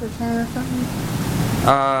 15% or something?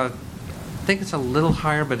 I think it's a little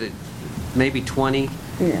higher, but maybe 20.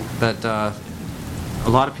 Yeah. But a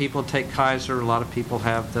lot of people take Kaiser, a lot of people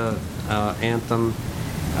have the Anthem,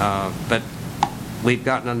 but we've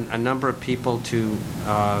gotten a number of people to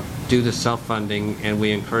do the self-funding, and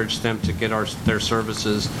we encourage them to get their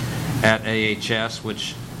services at AHS,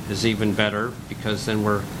 which is even better, because then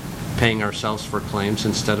we're paying ourselves for claims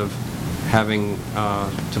instead of having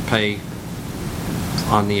to pay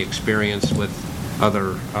on the experience with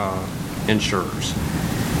other insurers.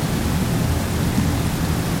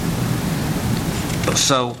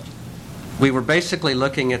 So we were basically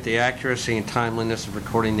looking at the accuracy and timeliness of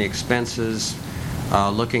recording the expenses,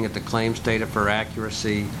 looking at the claims data for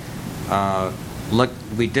accuracy.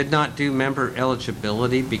 We did not do member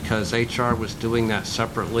eligibility because HR was doing that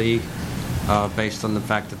separately based on the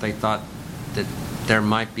fact that they thought that there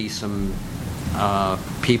might be some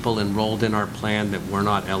people enrolled in our plan that were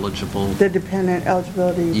not eligible. The dependent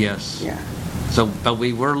eligibility? Yes. Yeah. So, but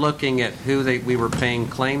we were looking at who we were paying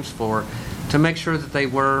claims for to make sure that they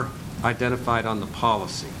were identified on the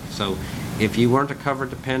policy. So if you weren't a covered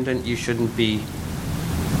dependent, you shouldn't be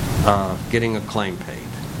getting a claim paid.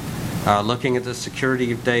 Looking at the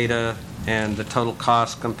security of data and the total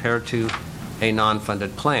cost compared to a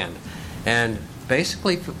non-funded plan. And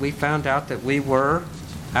basically, we found out that we were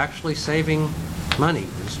actually saving money.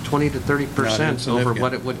 It was 20 to 30% over insignificant.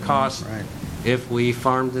 what it would cost Right. if we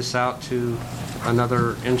farmed this out to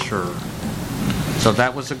another insurer. So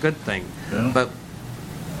that was a good thing. Yeah. But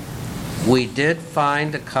we did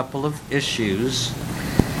find a couple of issues.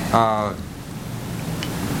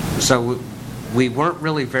 So we weren't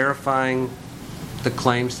really verifying the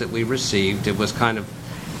claims that we received. It was kind of,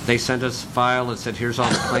 they sent us a file and said, here's all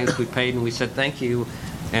the claims we paid, and we said, thank you,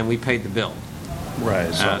 and we paid the bill.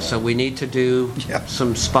 Right. So we need to do Yeah.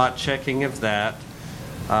 some spot checking of that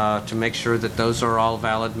to make sure that those are all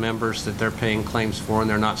valid members that they're paying claims for and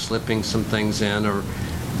they're not slipping some things in or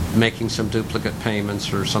making some duplicate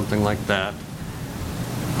payments or something like that.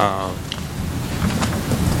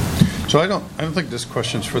 So I don't think this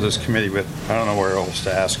question's for this committee, but I don't know where else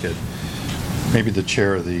to ask it. Maybe the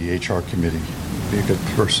chair of the HR committee would be a good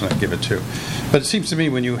person to give it to. But it seems to me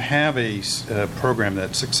when you have a program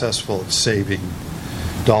that's successful at saving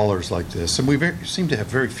dollars like this, and we seem to have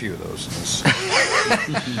very few of those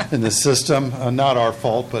in this system. Not our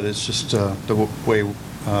fault, but it's just the way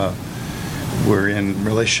we're in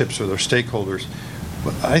relationships with our stakeholders.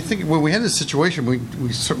 But I think when we had this situation,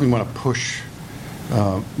 we certainly want to push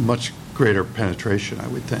much greater penetration, I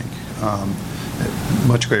would think,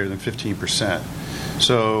 much greater than 15%.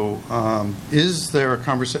 So is there a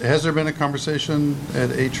conversation, has there been a conversation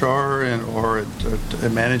at HR or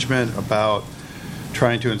at management about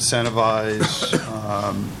trying to incentivize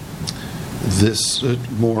this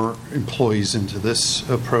more employees into this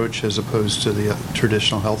approach as opposed to the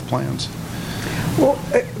traditional health plans? Well,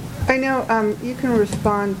 I know you can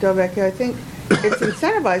respond, Delvecchio. I think it's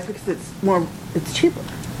incentivized because it's cheaper,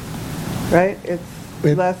 right? It's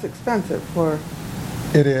less expensive for.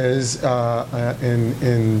 It is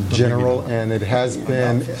in general, and it has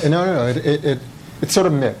been. No. It's sort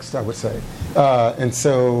of mixed, I would say. And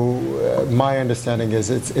so my understanding is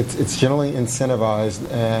it's generally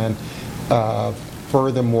incentivized, and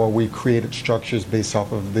furthermore, we created structures based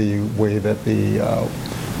off of the way that the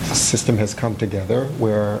system has come together,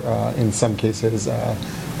 where in some cases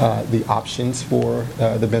the options for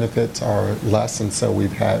the benefits are less, and so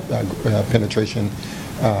we've had penetration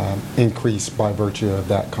increase by virtue of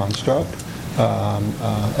that construct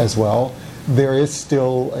as well. There is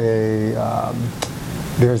still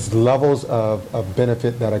there's levels of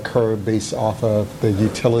benefit that occur based off of the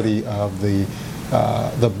utility of the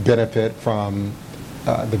benefit from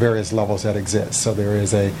the various levels that exist. So there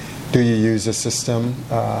is do you use a system,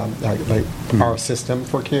 like our system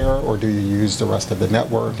for care, or do you use the rest of the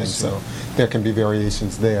network? And so there can be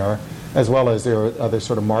variations there, as well as there are other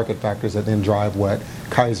sort of market factors that then drive what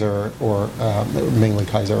Kaiser, or mainly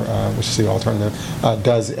Kaiser, which is the alternative,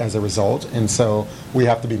 does as a result. And so we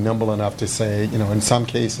have to be nimble enough to say, in some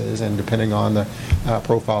cases, and depending on the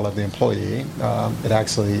profile of the employee, it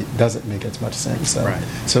actually doesn't make as much sense.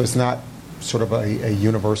 So it's not sort of a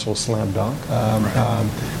universal slam dunk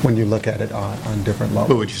when you look at it on different levels.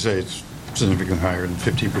 But would you say it's significantly higher than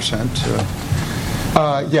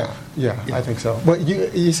 15%? Yeah, I think so. Well,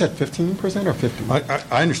 you said 15% or 50?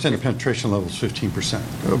 I understand the penetration level is 15%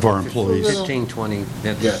 of our employees. 15, 20.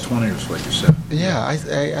 Yeah, 20 is what you said. Yeah,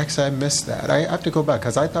 I missed that. I have to go back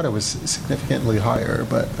because I thought it was significantly higher,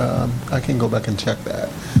 but I can go back and check that.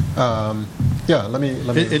 Yeah, let me.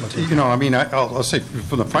 I'll say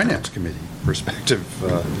from the finance committee perspective,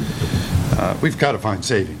 we've got to find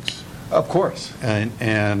savings. Of course, and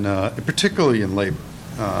particularly in labor.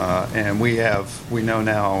 And we know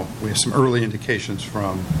now we have some early indications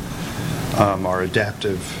from our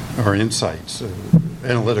insights,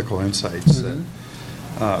 analytical insights, that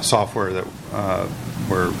software that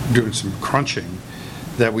we're doing some crunching,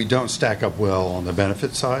 that we don't stack up well on the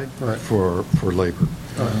benefit side for labor.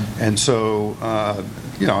 And so,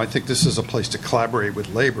 I think this is a place to collaborate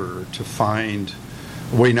with labor to find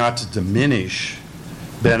a way not to diminish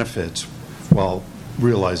benefits while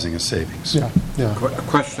realizing a savings. Yeah. A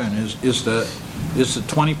question is the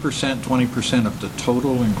 20% of the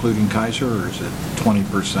total, including Kaiser, or is it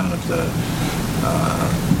 20% of the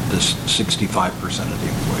 65% of the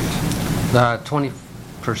employees?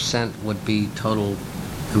 20% would be total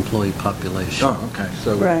employee population. Oh, okay.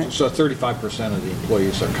 So 35% of the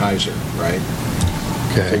employees are Kaiser, right?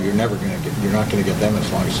 Okay. So you're not going to get them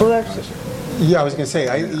as long as they're Kaiser. Yeah, I was going to say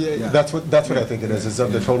that's what I think it is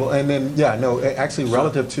of the total, and then actually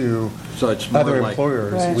relative to other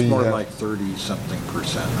employers, it's more like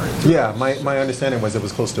 30-something%, right? Yeah, my understanding was it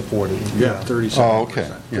was close to 40. Yeah, 37%. Oh,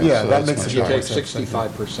 okay. Yeah, so that makes If you take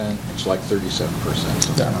 65%, it's like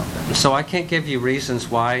 37%. So I can't give you reasons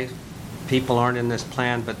why people aren't in this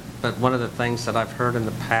plan, but one of the things that I've heard in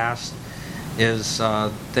the past is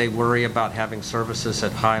they worry about having services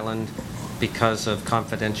at Highland because of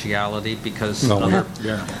confidentiality, because other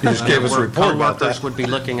coworkers would be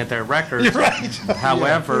looking at their records.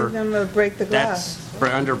 However, under Break the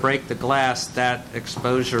Glass, that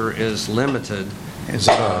exposure is limited. Is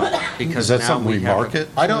that something we market?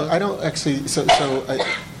 I don't actually. So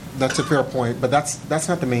that's a fair point, but that's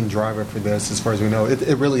not the main driver for this, as far as we know.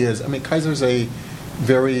 It really is. I mean, Kaiser's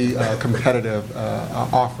very competitive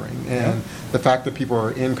offering. And the fact that people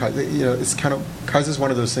are in Kaiser, it's kind of, Kaiser is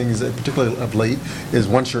one of those things, particularly of late, is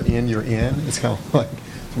once you're in, you're in. It's kind of like,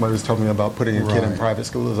 somebody was telling me about putting a kid in private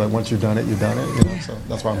school. It's like, once you've done it, you've done it. So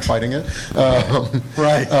that's why I'm fighting it.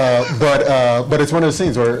 Right. But it's one of those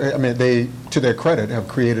things where, I mean, they, to their credit, have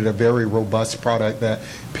created a very robust product that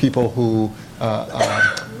people who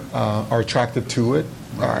are attracted to it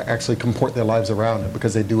actually comport their lives around it,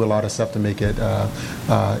 because they do a lot of stuff to make it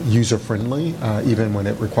user-friendly, even when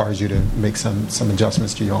it requires you to make some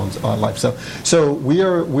adjustments to your own life. So we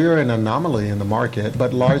are an anomaly in the market,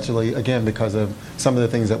 but largely, again, because of some of the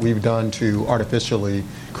things that we've done to artificially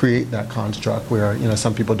create that construct where,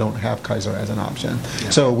 some people don't have Kaiser as an option.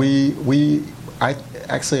 Yeah. So I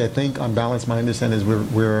think on balance, my understanding is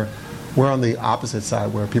we're on the opposite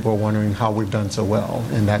side, where people are wondering how we've done so well,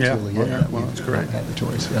 and that's really it. Yeah, well, that's correct. Had the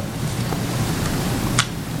choice. Yeah.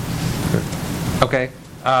 Okay.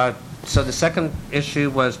 So the second issue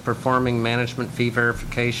was performing management fee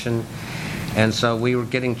verification, and so we were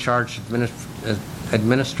getting charged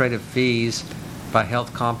administrative fees by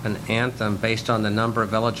HealthComp and Anthem based on the number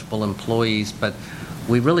of eligible employees, but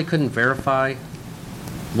we really couldn't verify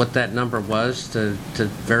what that number was to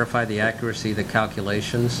verify the accuracy of the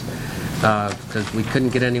calculations, because we couldn't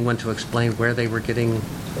get anyone to explain where they were getting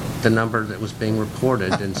the number that was being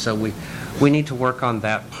reported. And so we need to work on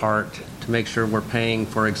that part to make sure we're paying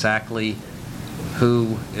for exactly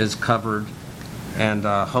who is covered, and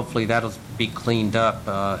hopefully that'll be cleaned up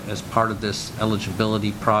as part of this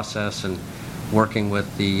eligibility process and working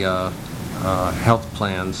with the health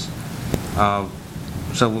plans.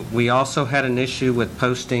 So we also had an issue with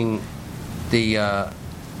posting the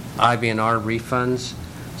IBNR refunds.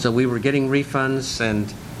 So we were getting refunds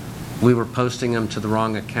and we were posting them to the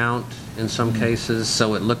wrong account in some cases,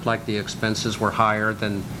 so it looked like the expenses were higher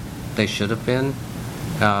than they should have been.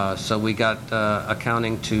 So we got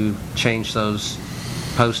accounting to change those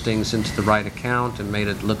postings into the right account and made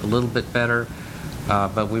it look a little bit better,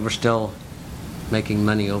 but we were still making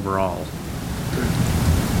money overall.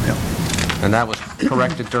 And that was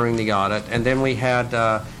corrected during the audit. And then we had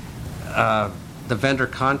the vendor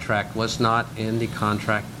contract was not in the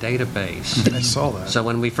contract database. I saw that. So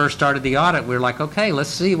when we first started the audit, we were like, okay, let's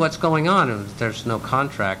see what's going on. And there's no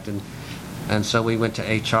contract. And so we went to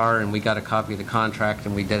HR and we got a copy of the contract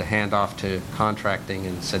and we did a handoff to contracting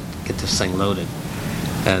and said, get this thing loaded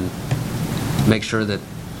and make sure that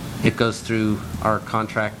it goes through our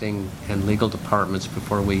contracting and legal departments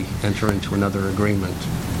before we enter into another agreement.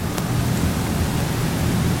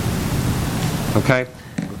 Okay.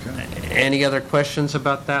 Any other questions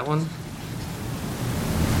about that one?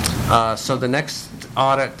 So the next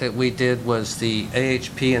audit that we did was the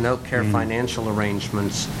AHP and Oak Care financial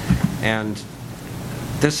arrangements, and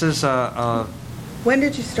this is a. When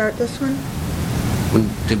did you start this one? When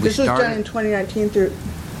did we This was start? done in 2019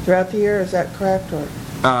 throughout the year. Is that correct, or?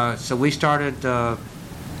 So we started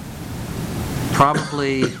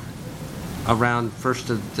probably around first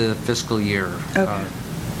of the fiscal year, Okay.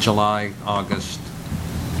 July, August.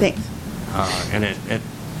 Thanks. And it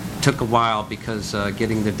took a while because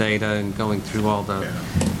getting the data and going through all the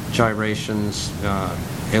gyrations,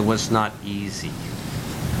 it was not easy.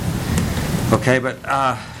 Okay, but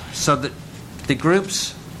so the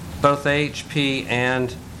groups, both AHP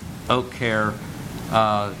and Oak Care,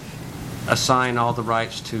 assign all the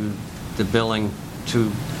rights to the billing to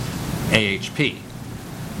AHP,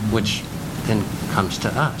 which then comes to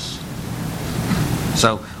us.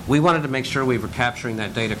 So we wanted to make sure we were capturing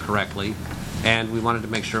that data correctly, and we wanted to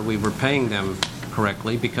make sure we were paying them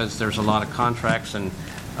correctly because there's a lot of contracts, and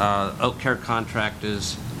Oak Care contract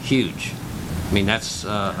is huge. I mean, that's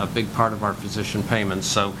a big part of our physician payments.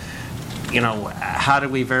 So, how do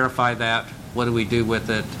we verify that? What do we do with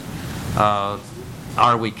it?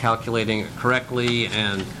 Are we calculating it correctly?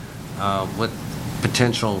 And with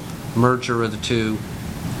potential merger of the two,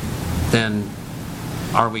 then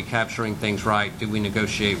are we capturing things right? Do we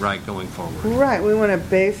negotiate right going forward? Right. We want to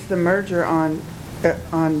base the merger on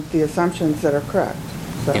the assumptions that are correct.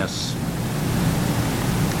 So. Yes.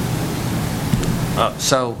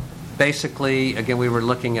 So basically, again, we were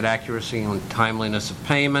looking at accuracy and timeliness of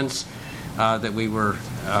payments, that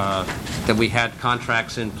we had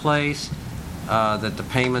contracts in place, that the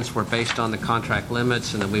payments were based on the contract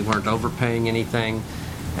limits and that we weren't overpaying anything,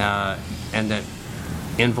 and that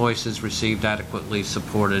invoices received adequately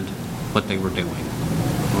supported what they were doing.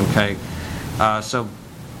 Okay, so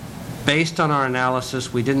based on our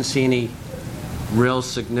analysis, we didn't see any real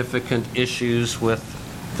significant issues with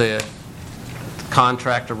the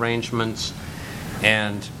contract arrangements,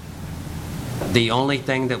 and The only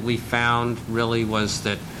thing that we found really was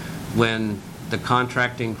that when the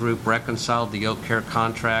contracting group reconciled the Oak Care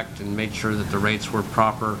contract and made sure that the rates were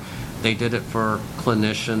proper, they did it for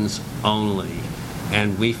clinicians only.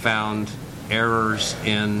 And we found errors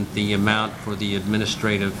in the amount for the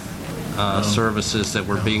administrative services that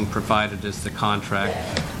were being provided as the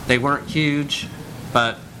contract. They weren't huge,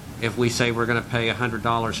 but if we say we're going to pay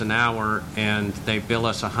 $100 an hour and they bill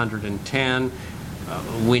us $110,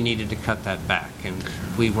 we needed to cut that back, and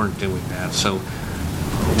we weren't doing that. So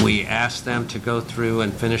we asked them to go through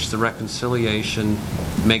and finish the reconciliation,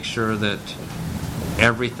 make sure that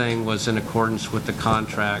everything was in accordance with the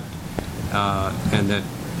contract, and that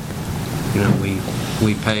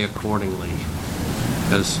we pay accordingly.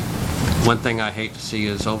 Because one thing I hate to see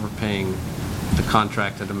is overpaying the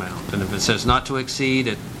contracted amount. And if it says not to exceed,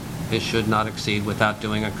 it should not exceed without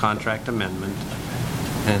doing a contract amendment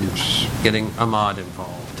and getting Ahmad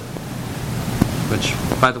involved. Which,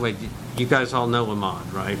 by the way, you guys all know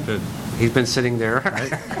Ahmad, right? But he's been sitting there.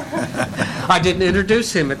 I didn't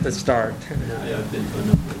introduce him at the start.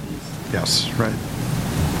 Yes, right.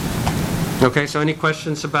 Okay, so any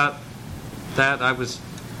questions about that? I was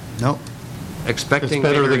Nope. expecting It's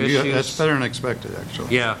better bigger than issues. That's better than expected,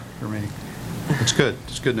 actually. Yeah. For me. It's good.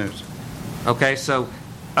 It's good news. Okay, so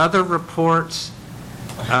other reports,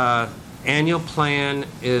 annual plan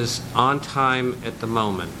is on time at the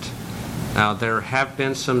moment. Now, there have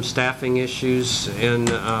been some staffing issues in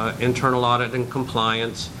internal audit and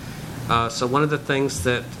compliance. So one of the things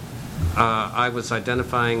that I was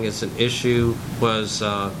identifying as an issue was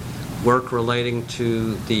work relating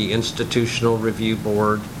to the Institutional Review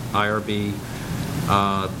Board, IRB,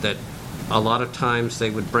 that a lot of times they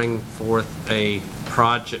would bring forth a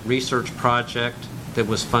research project that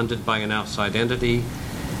was funded by an outside entity,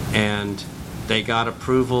 and they got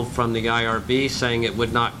approval from the IRB saying it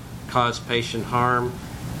would not cause patient harm.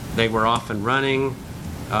 They were off and running.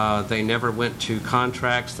 They never went to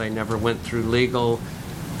contracts. They never went through legal,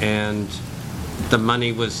 and the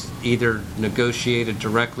money was either negotiated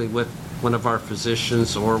directly with one of our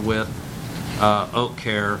physicians or with Oak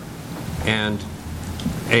Care, and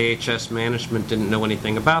AHS management didn't know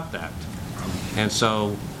anything about that. And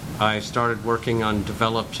so I started working on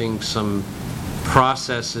developing some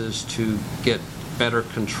processes to get better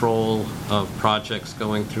control of projects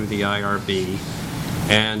going through the IRB.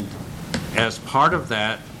 And as part of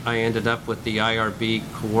that, I ended up with the IRB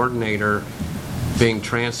coordinator being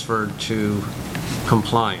transferred to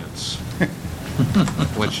compliance,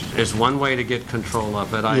 which is one way to get control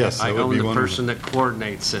of it. Yes, that I would own be the one of person that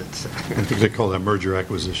coordinates it. I think they call that merger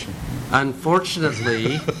acquisition.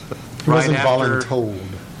 Unfortunately, He wasn't voluntold.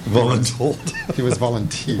 Voluntold. He was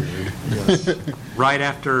volunteered. Yes. right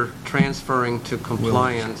after transferring to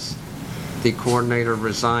compliance, the coordinator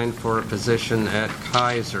resigned for a position at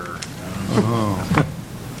Kaiser. Oh.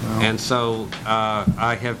 And so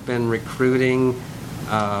I have been recruiting.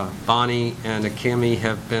 Bonnie and Akemi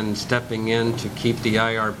have been stepping in to keep the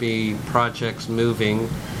IRB projects moving.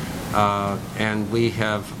 And we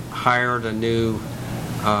have hired a new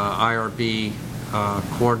IRB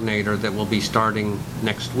coordinator that will be starting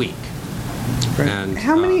next week. And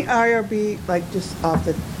How many IRB, like just off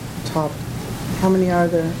the top, how many are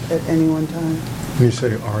there at any one time? When you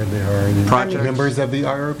say are they Projects. members of the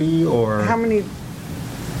IRB or How many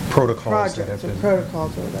protocols that have projects or been?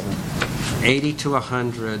 protocols or whatever? 80 to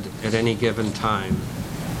 100 at any given time.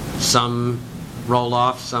 Some roll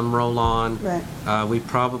off, some roll on. Right. We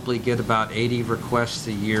probably get about 80 requests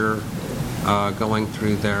a year going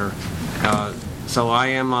through there. So I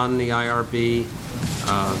am on the IRB.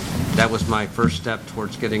 That was my first step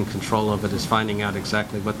towards getting control of it, is finding out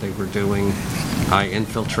exactly what they were doing. I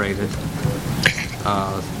infiltrated.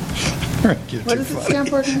 What does it stand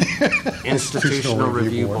for again? Institutional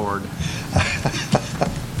Review Board.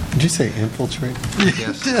 Did you say infiltrate?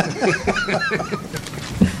 Yes.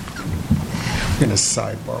 In a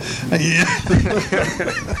sidebar with me.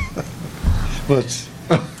 Well,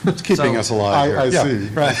 it's keeping So, us alive here. I Yeah, see.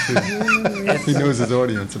 Right. He knows his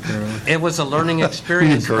audience, apparently. It was a learning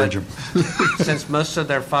experience. encourage but since most of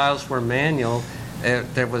their files were manual,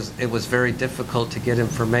 it was very difficult to get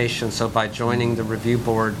information. So by joining the review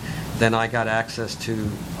board, then I got access to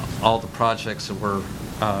all the projects that were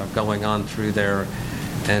going on through there,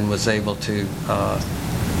 and was able to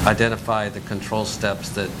identify the control steps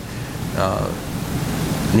that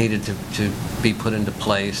needed to be put into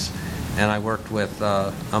place. And I worked with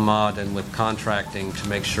Ahmad and with contracting to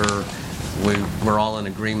make sure we're all in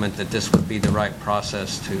agreement that this would be the right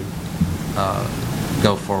process to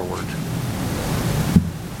go forward.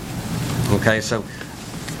 Okay, so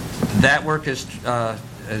that work is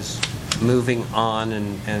moving on,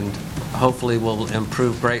 and hopefully will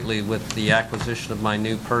improve greatly with the acquisition of my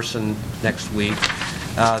new person next week.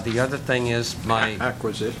 The other thing is my...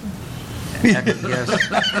 Acquisition? Yes.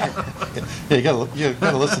 Yeah, you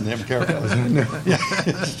gotta listen to him carefully.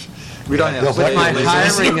 We don't have With my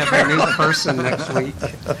listeners. hiring of a new person next week.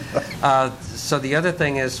 So the other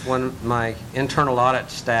thing is when my internal audit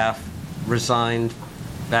staff resigned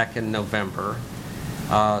back in November,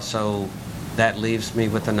 so that leaves me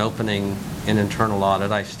with an opening in internal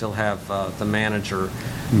audit. I still have the manager,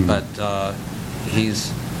 but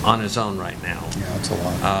he's on his own right now. Yeah, that's a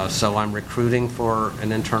lot. So I'm recruiting for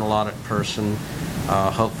an internal audit person.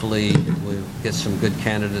 Hopefully, we'll get some good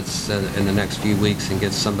candidates in the next few weeks and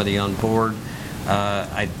get somebody on board.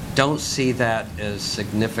 I don't see that as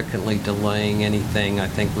significantly delaying anything. I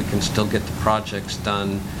think we can still get the projects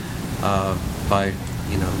done by,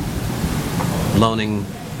 loaning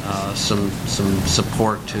some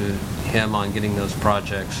support to him on getting those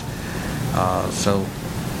projects. So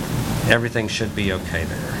everything should be okay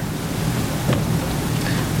there.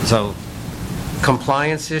 So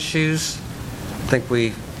compliance issues, I think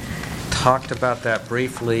we talked about that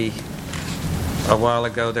briefly a while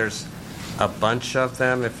ago. There's a bunch of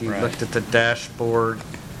them. If you looked at the dashboard,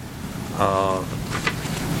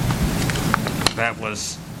 that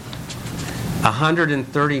was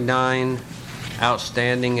 139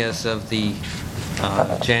 outstanding as of the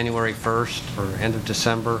January 1st or end of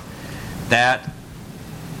December. That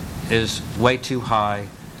is way too high.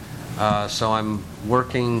 So I'm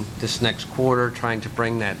working this next quarter trying to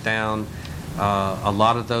bring that down. A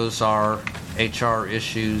lot of those are HR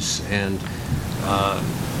issues, and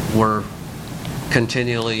we're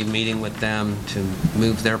continually meeting with them to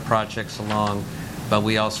move their projects along, but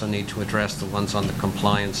we also need to address the ones on the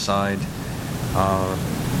compliance side.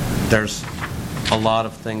 There's a lot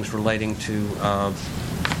of things relating to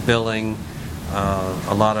billing,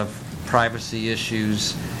 a lot of privacy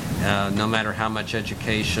issues. No matter how much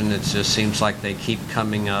education, it just seems like they keep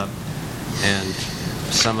coming up, and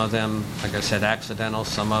some of them, like I said, accidental.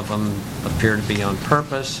 Some of them appear to be on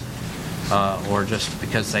purpose, or just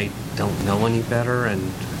because they don't know any better.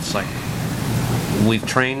 And it's like we've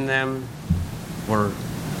trained them, we're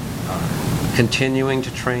continuing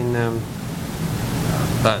to train them,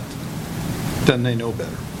 but Then they know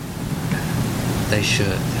better. they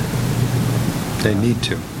should. They need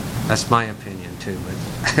to. That's my opinion too, but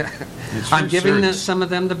It's I'm very giving serious. some of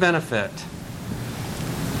them the benefit.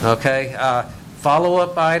 Okay,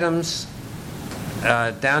 follow-up items,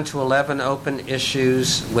 down to 11 open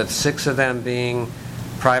issues, with 6 of them being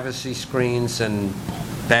privacy screens and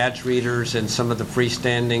badge readers and some of the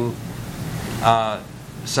freestanding.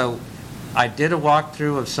 So I did a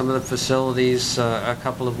walkthrough of some of the facilities a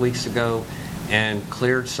couple of weeks ago and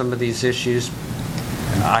cleared some of these issues.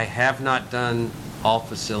 I have not done all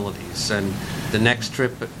facilities, and the next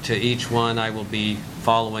trip to each one I will be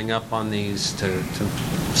following up on these to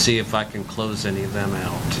see if I can close any of them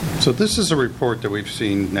out. So this is a report that we've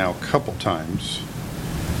seen now a couple times,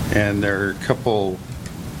 and there are a couple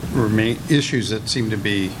issues that seem to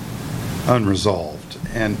be unresolved.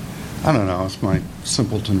 And I don't know, it's my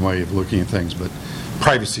simpleton way of looking at things, but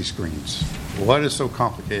privacy screens. What is so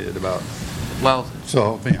complicated about? Well,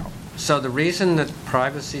 So, so the reason that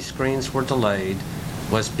privacy screens were delayed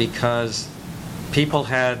was because people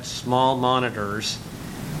had small monitors,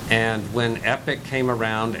 and when Epic came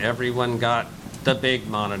around, everyone got the big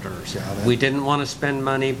monitors. Got it. We didn't want to spend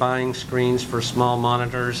money buying screens for small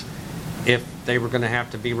monitors if they were going to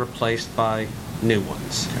have to be replaced by new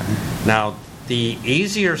ones. Now, the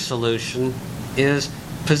easier solution is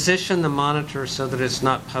position the monitor so that it's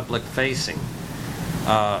not public facing.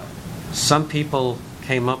 Some people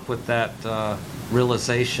came up with that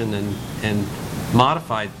realization and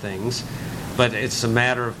modified things, but it's a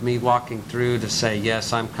matter of me walking through to say,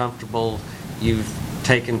 yes, I'm comfortable, you've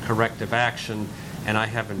taken corrective action, and I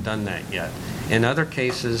haven't done that yet. In other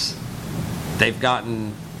cases, they've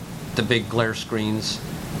gotten the big glare screens.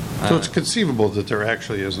 so it's conceivable that there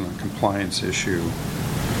actually isn't a compliance issue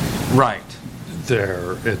Right.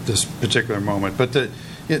 there at this particular moment. But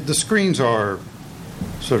the screens are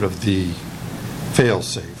sort of the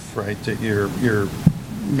fail-safe, right? That you're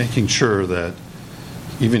making sure that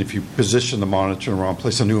even if you position the monitor in the wrong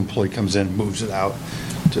place, a new employee comes in, moves it out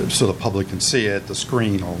so the public can see it, the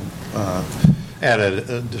screen will add an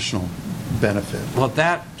additional benefit. Well,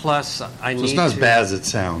 that plus I So need it's not to... as bad as it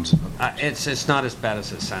sounds. It's not as bad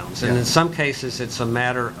as it sounds. And Yeah. in some cases, it's a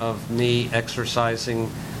matter of me exercising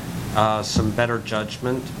some better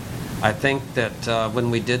judgment. I think that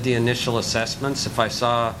when we did the initial assessments, if I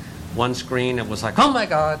saw one screen, it was like, oh my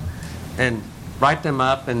God, and write them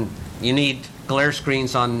up and you need glare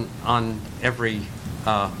screens on every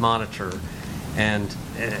monitor, and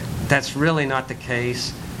that's really not the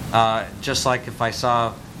case. Just like if I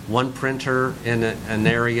saw one printer in an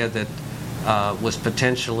area that was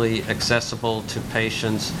potentially accessible to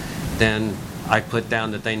patients, then I put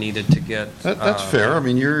down that they needed to get... That's fair. I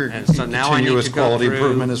mean, you're and so now I need continuous to go quality through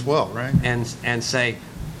improvement as well, right? and say,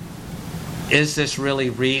 is this really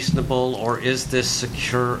reasonable, or is this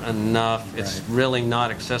secure enough? It's Right. really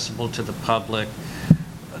not accessible to the public.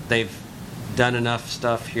 They've done enough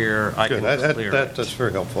stuff here. I Good. can clear it. That's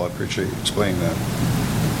very helpful. I appreciate you explaining that.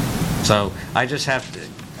 So I just have to,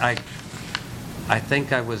 I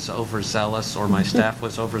think I was overzealous, or my staff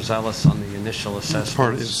was overzealous on the initial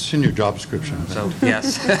assessments. It's in your job description. I think. So,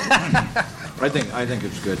 yes. I think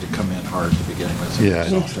it's good to come in hard to begin with.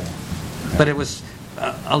 Yeah. But it was,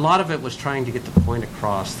 a lot of it was trying to get the point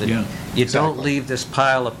across that Yeah, you exactly. don't leave this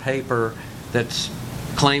pile of paper that's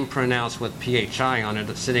claim printouts with PHI on it,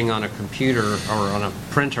 that's sitting on a computer or on a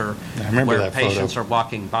printer Yeah, I remember where that photo. patients are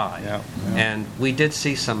walking by. Yeah, yeah. And we did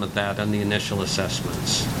see some of that in the initial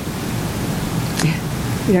assessments.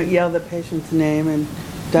 You don't yell the patient's name and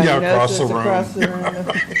Yeah, across diagnosis the room. across the room.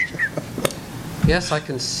 Yes, I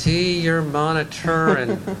can see your monitor,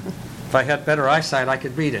 and if I had better eyesight, I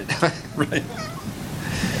could read it. Right.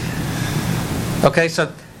 Okay,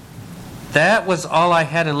 so that was all I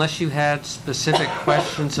had, unless you had specific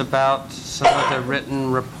questions about some of the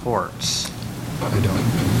written reports. I don't.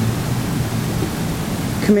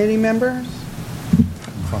 Committee members,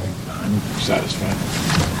 I'm satisfied.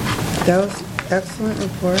 that was excellent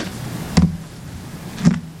report.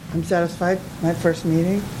 I'm satisfied, my first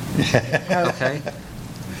meeting. Okay.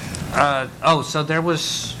 So there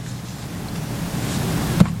was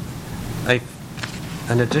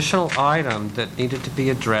an additional item that needed to be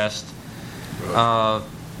addressed,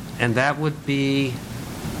 and that would be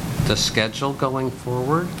the schedule going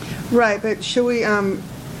forward. Right, but should we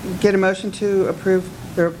get a motion to approve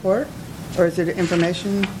the report? Or is it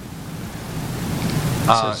information?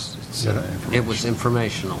 It was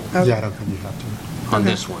informational Okay. Yeah, I don't think you have to. on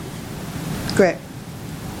Okay. this one. Great.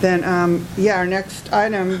 Then, our next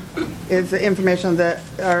item is the information on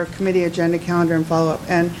our committee agenda, calendar, and follow-up.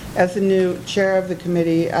 And as the new chair of the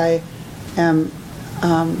committee, I am,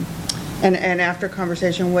 and after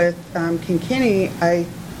conversation with Kinkini, I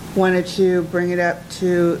wanted to bring it up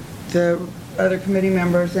to the other committee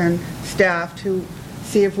members and staff to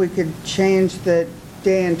see if we could change the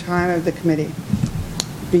day and time of the committee.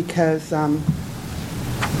 Because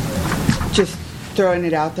just throwing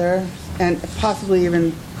it out there, and possibly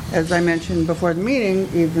even, as I mentioned before the meeting,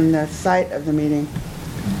 even the site of the meeting.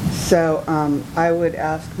 So I would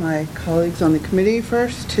ask my colleagues on the committee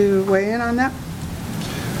first to weigh in on that.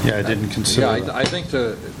 Yeah, I didn't consider Yeah, that. I think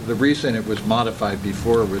the reason it was modified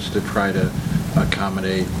before was to try to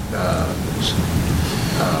accommodate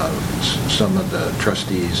some of the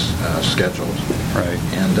trustees' schedules. Right.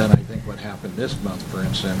 And then I think what happened this month, for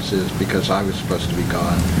instance, is because I was supposed to be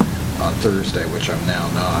gone on Thursday, which I'm now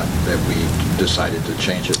not, that we decided to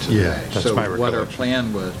change it to Yeah, today. that's So my what our recollection.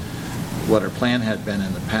 plan was, what our plan had been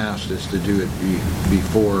in the past is to do it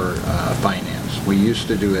before finance. We used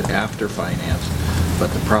to do it after finance,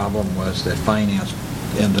 but the problem was that finance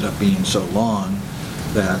ended up being so long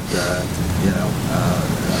that,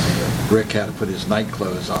 Rick had to put his night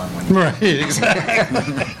clothes on when he... Right,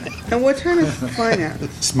 exactly. And what time is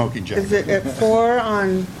finance? Smoking jacket. Is it at 4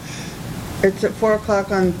 on, it's at 4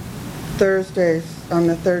 o'clock on Thursdays, on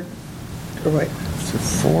the 3rd, or wait, Is it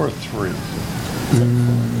 4 or 3?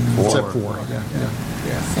 It's at 4.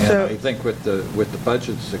 Yeah. And So- I think with the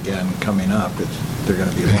budgets again coming up, they're going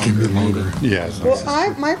to be It can be longer. longer. Yeah.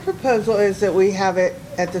 well, my proposal is that we have it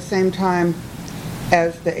at the same time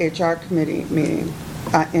as the HR committee meeting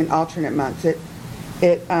in alternate months. The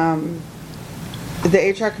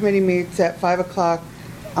HR committee meets at 5 o'clock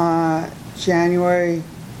January,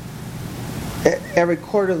 every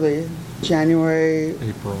quarterly, January,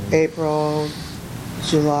 April,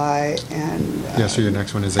 July, and... Yeah, so your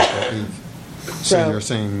next one is April 8th. So So- you're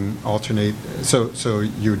saying alternate, so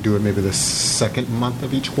you would do it maybe the second month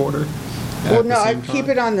of each quarter? Well, at the no, I same keep time?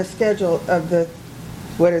 it on the schedule of the,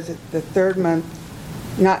 what is it, the third month,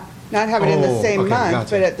 not have it in the Oh, same okay, month, gotcha.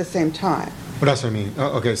 but at the same time. Well, that's what I mean.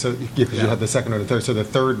 Oh, okay, so, because you Yeah. have the second or the third, so the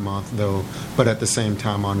third month though, but at the same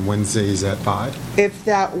time on Wednesdays at 5? If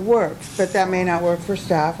that works, but that may not work for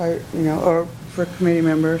staff, or for committee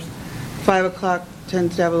members. 5 o'clock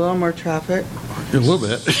tends to have a little more traffic. A little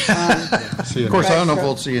bit. So your Of course, I don't know if Right.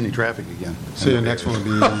 we'll see any traffic again. So your next one would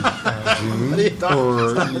be June,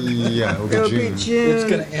 or, yeah, it would It would be be June. June. It's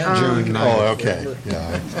gonna end June 9th. Oh, okay.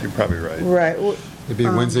 Yeah, you're probably right. Right. Well, It'd be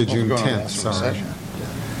Wednesday, Oh, we're June going on 10th, national sorry. session.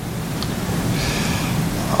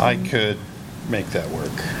 I could make that work.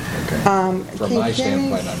 Okay. From my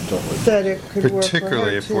standpoint, I'm totally. Said it could work for her,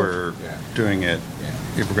 Particularly if too. we're Yeah. doing it,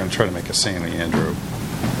 if we're going to try to make a San Leandro.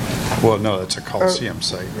 Well, no, that's a Coliseum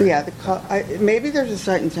site, right? Yeah, maybe there's a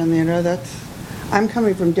site in San Leandro, I'm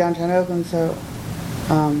coming from downtown Oakland, so,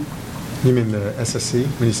 You mean the SSC,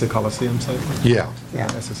 when you say Coliseum site? Yeah. Yeah.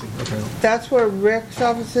 SSC, okay. that's where Rick's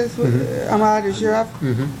office is. Ahmad, is your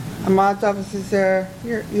office? Ahmad's office is there.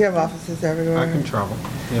 You have offices everywhere. I can travel,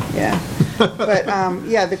 yeah. Yeah. But,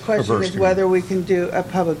 yeah, the question Reverse is degree. whether we can do a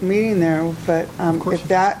public meeting there, but course. if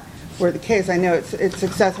that were the case, I know it's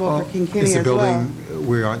accessible for Kinkini Is the as well. building,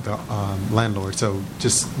 we aren't the landlord, so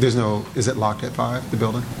just, is it locked at 5, the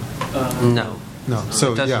building? No. No,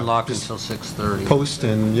 so, It yeah. doesn't lock just until 6:30. Post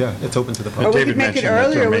and, yeah, it's open to the Or public. we David could make it mentioned that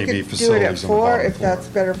there earlier, may we be could do it at facilities on the 4 bottom if that's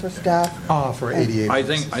floor. better for staff. For ADA. I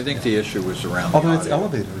think the issue was around the Although it's audio.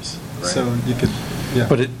 elevators, Right. so you could, yeah.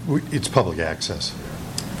 But it's public access.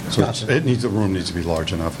 So Gotcha. the room needs to be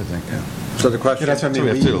large enough, I think. So the question. Yeah, that's what I So we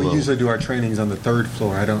have to do a mean. We little- usually do our trainings on the 3rd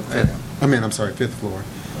floor. I'm sorry, 5th floor.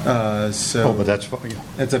 So. Oh, but that's, fine,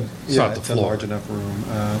 yeah. It's a, not yeah, the it's a floor. large enough room.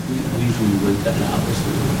 We usually rent that out,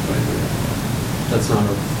 so that's not our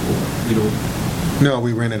floor. We don't No,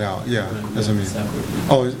 we rent it out, yeah, rent that's what I it mean. separately.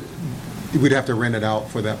 Oh, we'd have to rent it out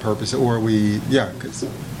for that purpose, or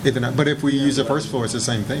but if we use the first floor, it's the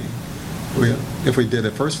same thing. If we did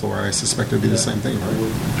a first floor, I suspect it'd be the same thing,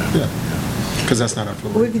 right? Yeah, because that's not our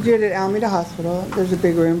floor. We could do it at Alameda Hospital. There's a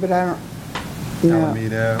big room, but I don't know.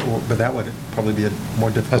 Alameda, but that would probably be a more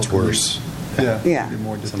difficult. That's worse. Yeah. Yeah. Be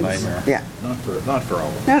more It's a difficult. nightmare. Yeah. Not for all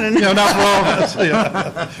of them. No, no, no. No, not for all of us.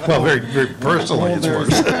 Yeah. Well, very, very personally, it's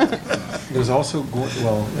worse. There's also,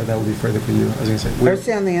 that would be further for you, I was going to say. Or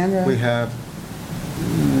San Leandro. We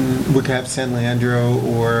could have San Leandro,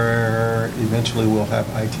 or eventually we'll have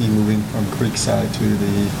IT moving from Creekside to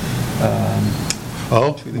the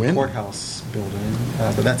When? courthouse building,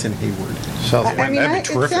 but that's in Hayward. South I Wind, mean, that'd be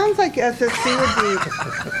it terrific. sounds like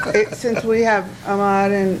SSC would be, since we have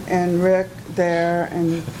Ahmad and Rick there,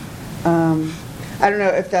 and I don't know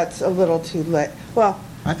if that's a little too late. Well,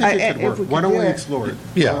 I think it if could work. could Why don't do we it. explore it?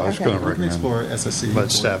 Yeah, I was Okay. going to We can explore recommend, SSC.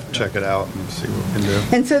 let staff check it out and see what we can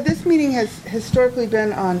do. And so this meeting has historically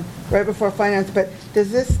been on right before finance, but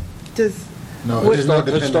No, What- There's no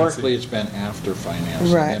dependency. historically, it's been after finance.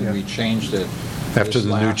 Right. And then we changed it. After this the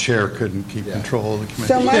new last chair year. couldn't keep Yeah. control of the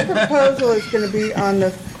committee. So my proposal is going to be on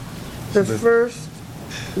the first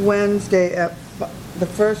Wednesday the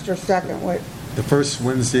first or second, The first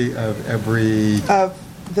Wednesday of every, of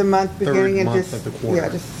the month Third beginning in month of the quarter. Yeah,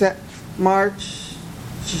 just March,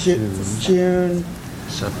 June,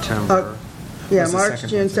 September. yeah, What's the March, second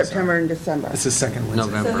June, Wednesday, September, sorry? and December. it's the second Wednesday.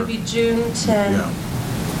 November. So it would be June 10th Yeah,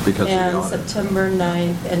 because of the and audit. September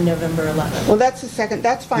 9th and November 11th. Well, that's the second,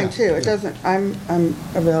 that's fine Yeah, too. It yeah. doesn't, I'm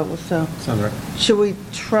available, so. Sounds right. Should we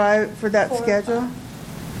try for that 4 or schedule?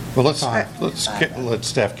 Well, let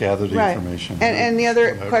staff gather the Right. information. And the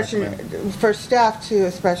other What I question, recommend. for staff too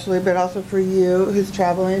especially, but also for you who's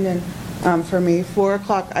traveling, and for me, 4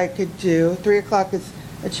 o'clock I could do, 3 o'clock is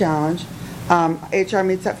a challenge. HR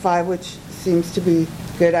meets at 5, which seems to be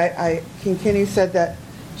good. Kinkini said that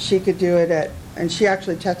she could do it and she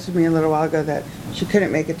actually texted me a little while ago that she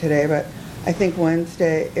couldn't make it today, but I think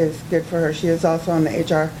Wednesday is good for her. She is also on the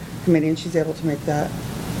HR committee and she's able to make that.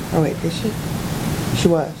 Oh wait, is she? She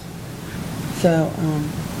was. So,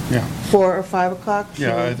 Yeah, 4 or 5 o'clock?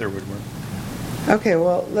 yeah, either would work. Okay,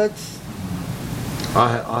 well, let's,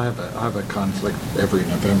 I have a conflict every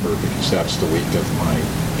November because that's the week of my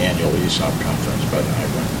annual ESOP conference, but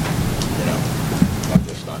I'm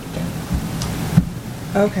just not attending.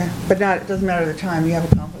 okay, but it doesn't matter the time, you have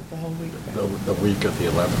a conflict the whole week. The week of the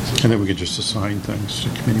 11th. And then we could just assign things to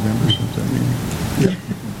committee members at that meeting.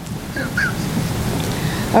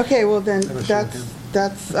 Okay, well then, Have a show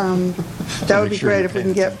that would Make be sure great you're if we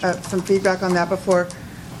can paying get some feedback on that before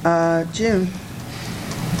June.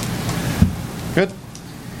 Good.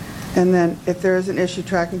 And then if there is an issue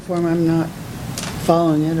tracking form, I'm not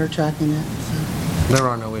following it or tracking it, so There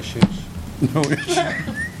are no issues No issue.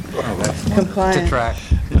 to compliant. track.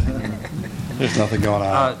 There's nothing going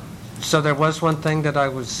on. So there was one thing that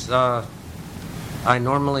I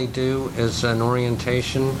normally do is an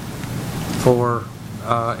orientation for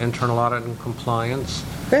internal audit and compliance.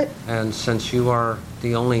 Great, And since you are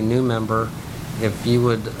the only new member, if you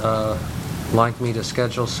would like me to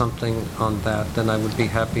schedule something on that, then I would be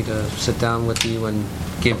happy to sit down with you and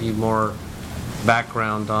give you more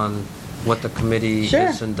background on what the committee Sure.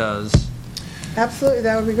 is and does. Absolutely,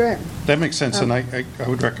 that would be great. That makes sense, and I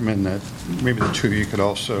would recommend that maybe the two of you could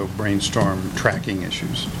also brainstorm tracking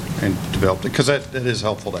issues and develop it, because that is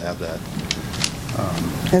helpful to have that.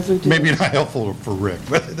 As we do. Maybe not helpful for Rick,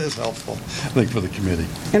 but it is helpful, I think, for the committee.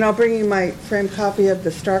 And I'll bring you my framed copy of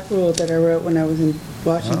the Stark Rule that I wrote when I was in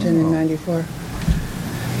Washington in Oh. '94.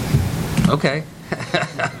 Okay.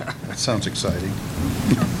 That sounds exciting.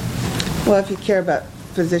 Well, if you care about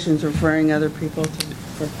physicians referring other people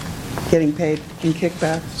for getting paid in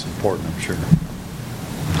kickbacks. It's important, I'm sure.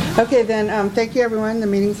 Okay, then, thank you, everyone. The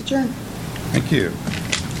meeting's adjourned. Thank you.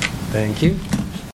 Thank you.